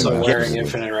 Okay. Also mean, wearing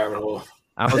Jeff's- Infinite Rabbit Hole.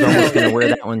 I was almost going to wear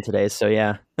that one today. So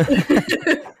yeah.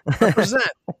 Represent.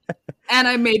 And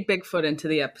I made Bigfoot into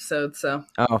the episode, so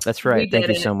Oh, that's right. We Thank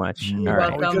did you it. so much. You're All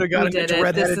right. We welcome. could have gotten We did into it.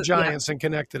 Red-Headed This is- yeah. Giants and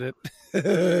connected it.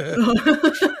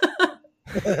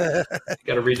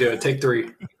 Got to redo it. Take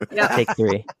 3. yeah. Take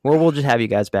 3. Well, we'll just have you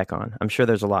guys back on. I'm sure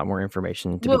there's a lot more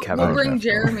information to be covered. We'll bring Okay.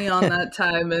 Jeremy on that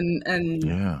time, and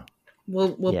Yeah.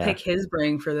 we'll Yeah. pick his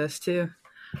brain for this too.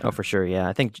 Oh, for sure. Yeah.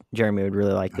 I think Jeremy would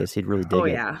really like this. He'd really dig Oh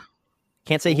it. yeah.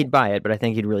 Can't say he'd buy it, but I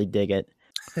think he'd really dig it.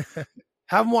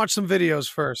 Have them watch some videos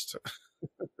first.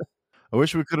 I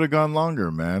wish we could have gone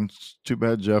longer, man. It's too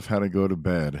bad Jeff had to go to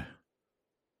bed.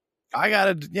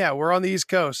 We're on the East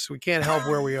Coast. We can't help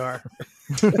where we are.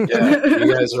 Yeah,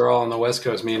 you guys are all on the West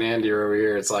Coast. Me and Andy are over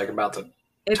here. It's like about to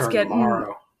It's turn getting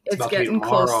tomorrow. it's about to be getting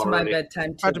tomorrow close to my already. bedtime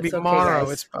too. About to be It's okay, tomorrow.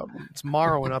 guys. It's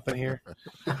morrowing up in here.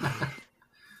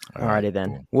 Alrighty then.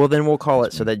 Cool. Well, then we'll call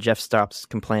it so that Jeff stops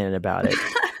complaining about it.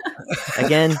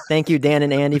 Again, thank you, Dan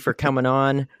and Andy, for coming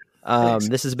on.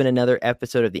 This has been another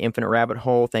episode of The Infinite Rabbit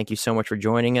Hole. Thank you so much for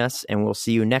joining us, and we'll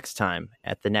see you next time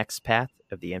at the next path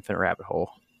of the Infinite Rabbit Hole.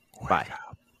 Bye.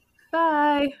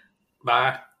 Bye.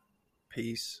 Bye.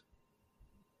 Peace.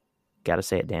 Gotta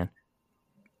say it, Dan.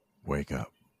 Wake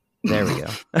up. There we go.